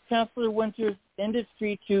Chancellor Winter's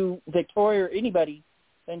industry to Victoria or anybody,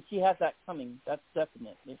 then she has that coming. That's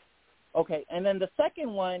definite. Okay, and then the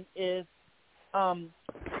second one is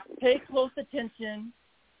pay close attention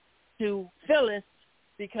to Phyllis,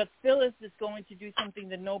 because Phyllis is going to do something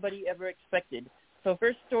that nobody ever expected. So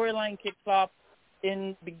her storyline kicks off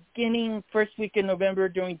in beginning first week in November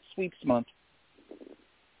during Sweeps Month.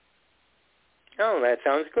 Oh, that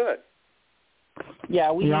sounds good. Yeah,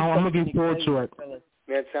 I'm looking forward to it.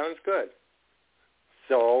 That sounds good.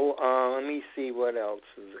 So let me see what else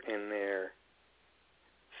is in there.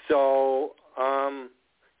 So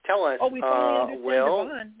tell us, we finally understand Will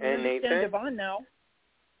Devon. and Nathan. Devon now.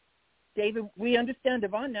 David, we understand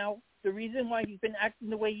Devon now. The reason why he's been acting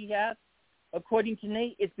the way he has, according to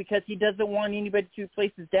Nate, is because he doesn't want anybody to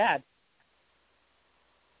replace his dad.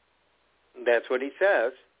 That's what he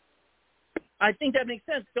says. I think that makes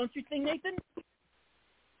sense. Don't you think, Nathan?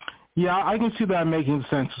 Yeah, I can see that making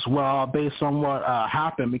sense as well based on what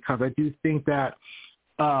happened, because I do think that,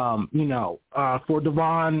 for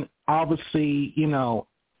Devon, obviously,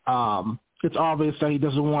 it's obvious that he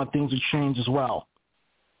doesn't want things to change as well.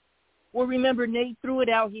 Well, remember, Nate threw it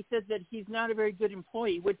out. He said that he's not a very good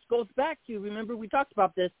employee, which goes back to, remember, we talked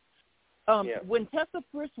about this. When Tessa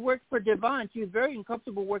first worked for Devon, she was very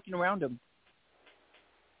uncomfortable working around him.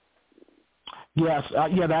 Yes,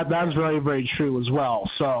 that's very, very true as well.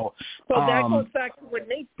 So that goes back to what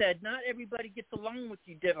Nate said. Not everybody gets along with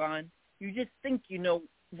you, Devon. You just think you know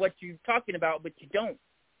what you're talking about, but you don't.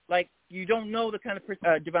 Like, you don't know the kind of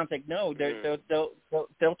person. Devon's like, no,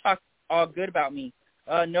 they'll talk all good about me.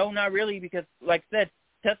 No, not really, because, like I said,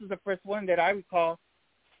 Tessa's the first one that I recall,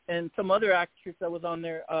 and some other actress that was on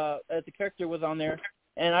there, as a character was on there,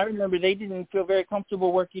 and I remember they didn't feel very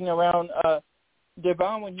comfortable working around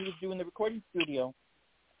Devon when he was doing the recording studio.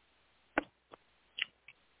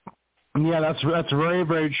 Yeah, that's very,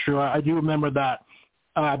 very true. I do remember that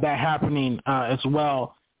happening as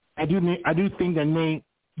well. I do think that Nate,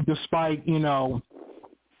 despite him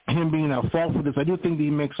being at fault for this, I do think he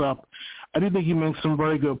makes some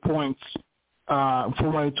very good points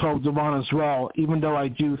for what he told Devon as well. Even though I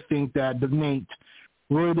do think that Nate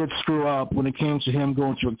really did screw up when it came to him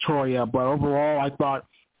going to Victoria, but overall, I thought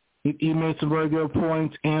he made some very good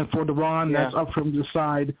points. And for Devon, that's up for him to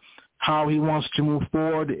decide how he wants to move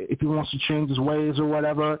forward, if he wants to change his ways or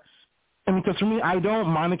whatever. And because for me, I don't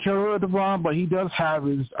mind the character of Devon, but he does have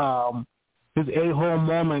his a-hole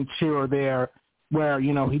moments here or there where,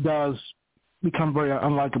 he does become very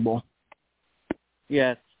unlikable.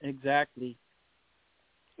 Yes, exactly.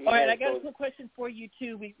 All right, I got a quick question for you,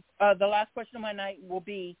 too. The last question of my night will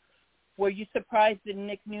be, were you surprised that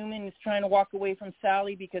Nick Newman is trying to walk away from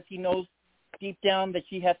Sally because he knows deep down that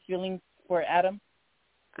she has feelings for Adam?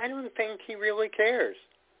 I don't think he really cares.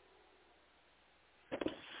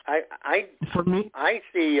 I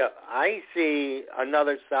see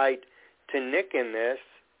another side to Nick in this,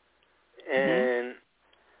 and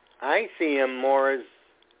I see him more as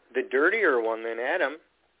the dirtier one than Adam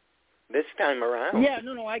this time around. Yeah,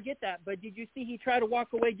 no, I get that. But did you see he tried to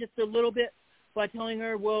walk away just a little bit by telling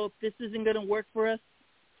her, well, if this isn't going to work for us,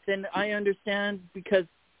 then I understand, because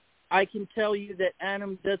I can tell you that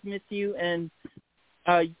Adam does miss you, and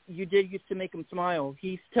you did used to make him smile.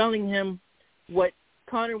 He's telling him what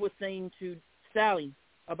Connor was saying to Sally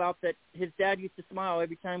about that his dad used to smile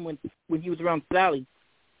every time when he was around Sally.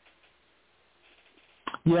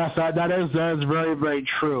 Yes, that is very, very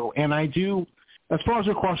true. And I do, as far as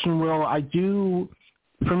your question, Will,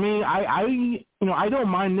 for me, I don't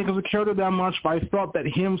mind Nick as a character that much, but I thought that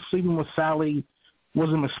him sleeping with Sally was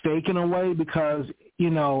a mistake in a way, because,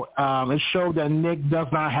 it showed that Nick does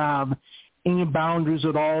not have any boundaries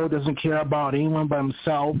at all, doesn't care about anyone but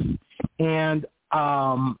himself. And,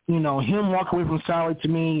 him walking away from Sally, to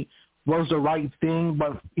me, was the right thing.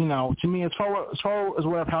 But, to me, as far as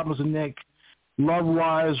what happens to Nick,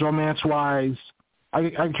 love-wise, romance-wise,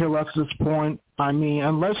 I care less at this point. I mean,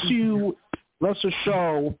 unless the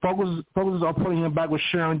show focuses on putting him back with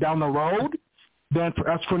Sharon down the road, then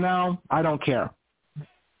as for now, I don't care.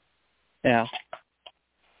 Yeah.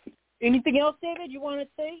 Anything else, David, you want to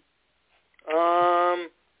say?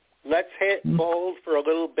 Let's hit bold for a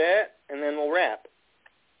little bit, and then we'll wrap.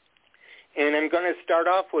 And to start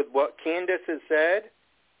off with what Candace has said.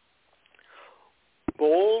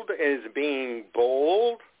 Bold is being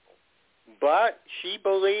bold, but she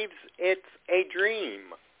believes it's a dream.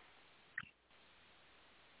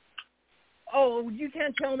 Oh, you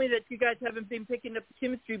can't tell me that you guys haven't been picking up the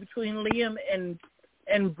chemistry between Liam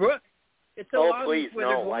and Brooke. It's so please,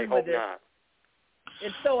 no, I hope not.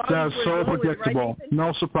 It's so That's so predictable. Right,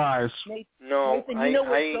 no surprise. No, Nathan, you know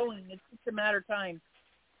what's going. It's just a matter of time.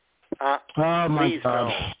 Oh, my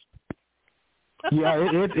God. No. Yeah,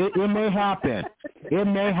 it may happen. It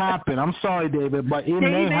may happen. I'm sorry, David, but it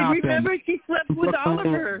may happen. Remember she slept with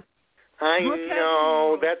Oliver. I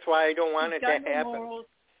know. That's why I don't want it to happen. Morals.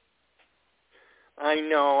 I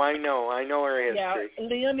know her history. Yeah,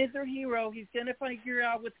 Liam is her hero. He's going to figure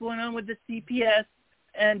out what's going on with the CPS,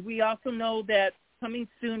 and we also know that coming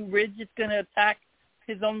soon, Ridge is going to attack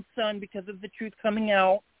his own son because of the truth coming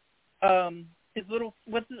out. His little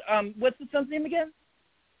what's the son's name again?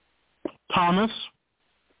 Thomas?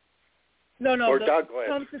 No, Douglas.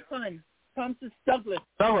 Thomas' son. Douglas.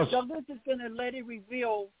 Douglas is going to let it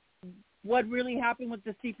reveal what really happened with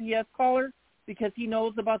the CPS caller because he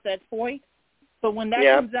knows about that toy. But when that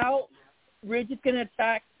comes out, Ridge is going to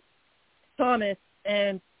attack Thomas.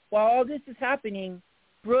 And while all this is happening,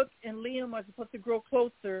 Brooke and Liam are supposed to grow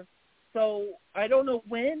closer. So I don't know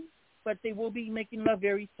when, but they will be making love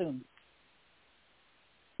very soon.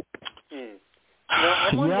 Now, I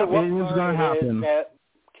wonder what part it is that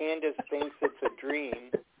Candace thinks it's a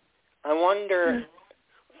dream. I wonder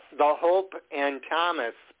the Hope and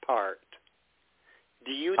Thomas part.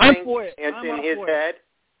 Do you think it's in his head?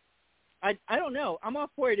 I don't know. I'm all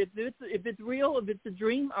for it. If it's real, if it's a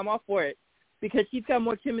dream, I'm all for it. Because she's got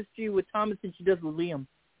more chemistry with Thomas than she does with Liam.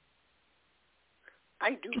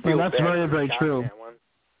 I do feel that's very, very true.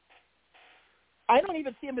 I don't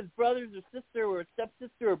even see them as brothers or sister or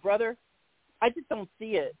stepsister or brother. I just don't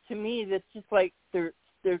see it. To me, it's just like they're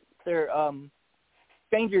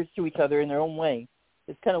strangers to each other in their own way.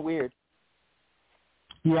 It's kind of weird.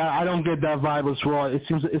 Yeah, I don't get that vibe as well. It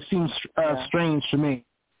seems strange to me.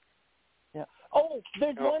 Yeah. Oh,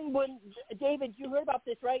 there's one. David, you heard about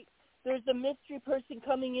this, right? There's a mystery person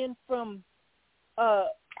coming in from,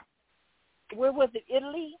 where was it?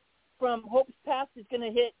 Italy, from Hope's Pass is going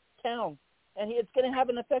to hit town, and it's going to have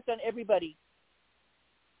an effect on everybody.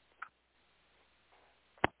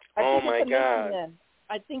 My God!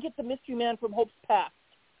 I think it's a mystery man from Hope's past,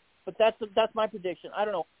 but that's my prediction. I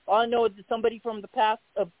don't know. All I know is that somebody from the past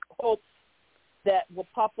of Hope that will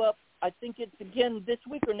pop up. I think it's again this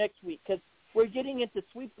week or next week because we're getting into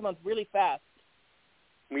sweeps month really fast.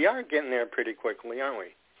 We are getting there pretty quickly, aren't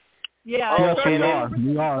we? Yeah. Yes,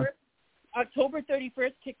 we are. October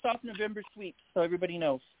 31st kicks off November sweeps, so everybody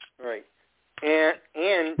knows. Right. And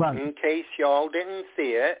in case y'all didn't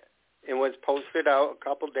see it, it was posted out a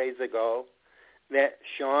couple days ago that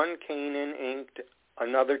Sean Kanan inked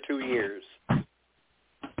another 2 years.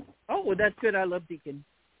 Oh, well, that's good. I love Deacon.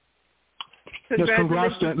 Yes,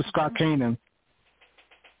 congrats to Scott Kanan.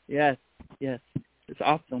 Yes. It's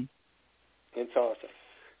awesome. It's awesome.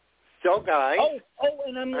 So, guys.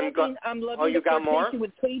 And I'm loving the flirtation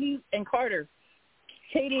with Katie and Carter.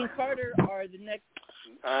 Katie and Carter are the next.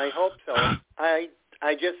 I hope so. I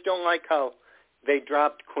just don't like how they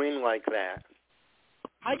dropped Quinn like that.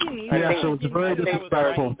 I didn't either. Yeah, so it's very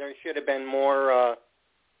disrespectful. There should have been more. I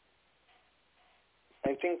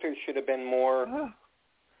think there should have been more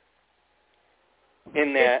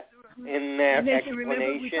in that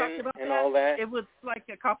explanation and all that. It was like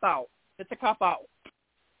a cop-out. It's a cop-out.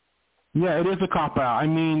 Yeah, it is a cop-out. I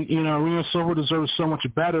mean, Rena Silver deserves so much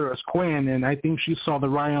better as Quinn, and I think she saw the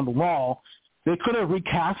writing on the wall. They could have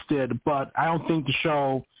recasted, but I don't think the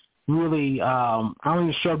show really, I don't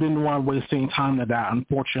think the show didn't want to waste any time to that,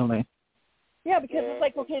 unfortunately. Yeah, because it's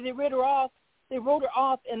like, okay, they wrote her off,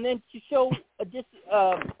 and then to show a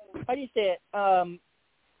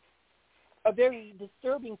very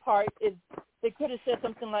disturbing part is they could have said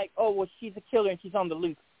something like, oh, well, she's a killer and she's on the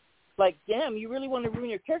loose. Like, damn, you really want to ruin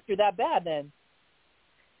your character that bad then?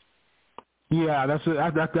 Yeah, that's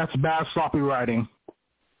bad, sloppy writing.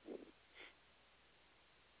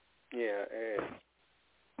 Yeah,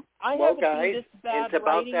 well, guys, it's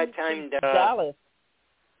about that time to Dallas.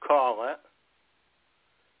 Call it.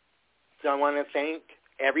 So I want to thank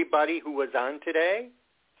everybody who was on today.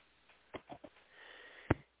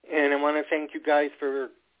 And I want to thank you guys I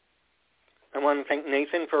want to thank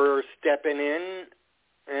Nathan for stepping in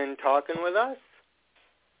and talking with us.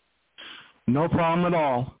 No problem at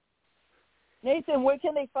all. Nathan, where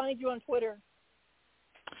can they find you on Twitter?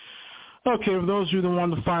 Okay, for those of you that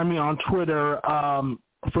want to find me on Twitter,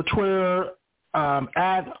 for Twitter,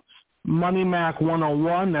 at Money Mac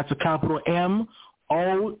 101. That's a capital MONEYMAC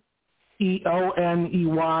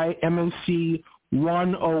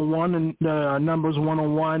 101, and the number's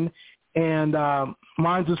 101. And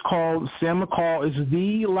mine's is called Sam McCall is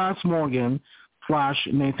the Last Morgan /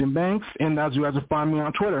 Nathan Banks, and that's you guys will find me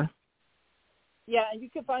on Twitter. Yeah, and you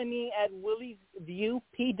can find me at Willie's View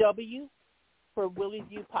PW for Willie's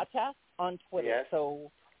View Podcast on Twitter. Yes.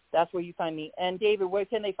 So that's where you find me. And David, where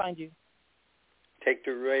can they find you? Take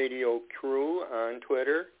the Radio Crew on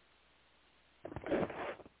Twitter.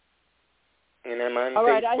 And I'm on All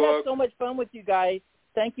right, Facebook. I had so much fun with you guys.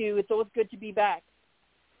 Thank you. It's always good to be back.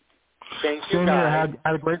 Thank you, Same guys. here. I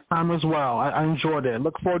had a great time as well. I enjoyed it.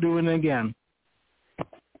 Look forward to doing it again.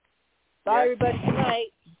 Bye, everybody. Good night.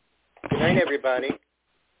 Good night, everybody.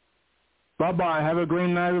 Bye-bye. Have a great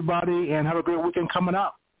night, everybody, and have a great weekend coming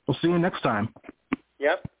up. We'll see you next time.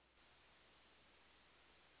 Yep.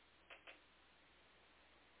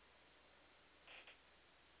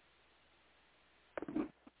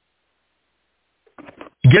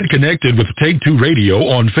 Get connected with Take Two Radio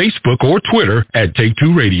on Facebook or Twitter at Take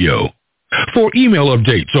Two Radio. For email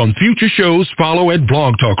updates on future shows, follow at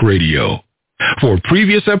Blog Talk Radio. For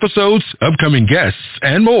previous episodes, upcoming guests,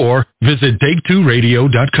 and more, visit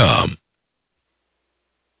TakeTwoRadio.com.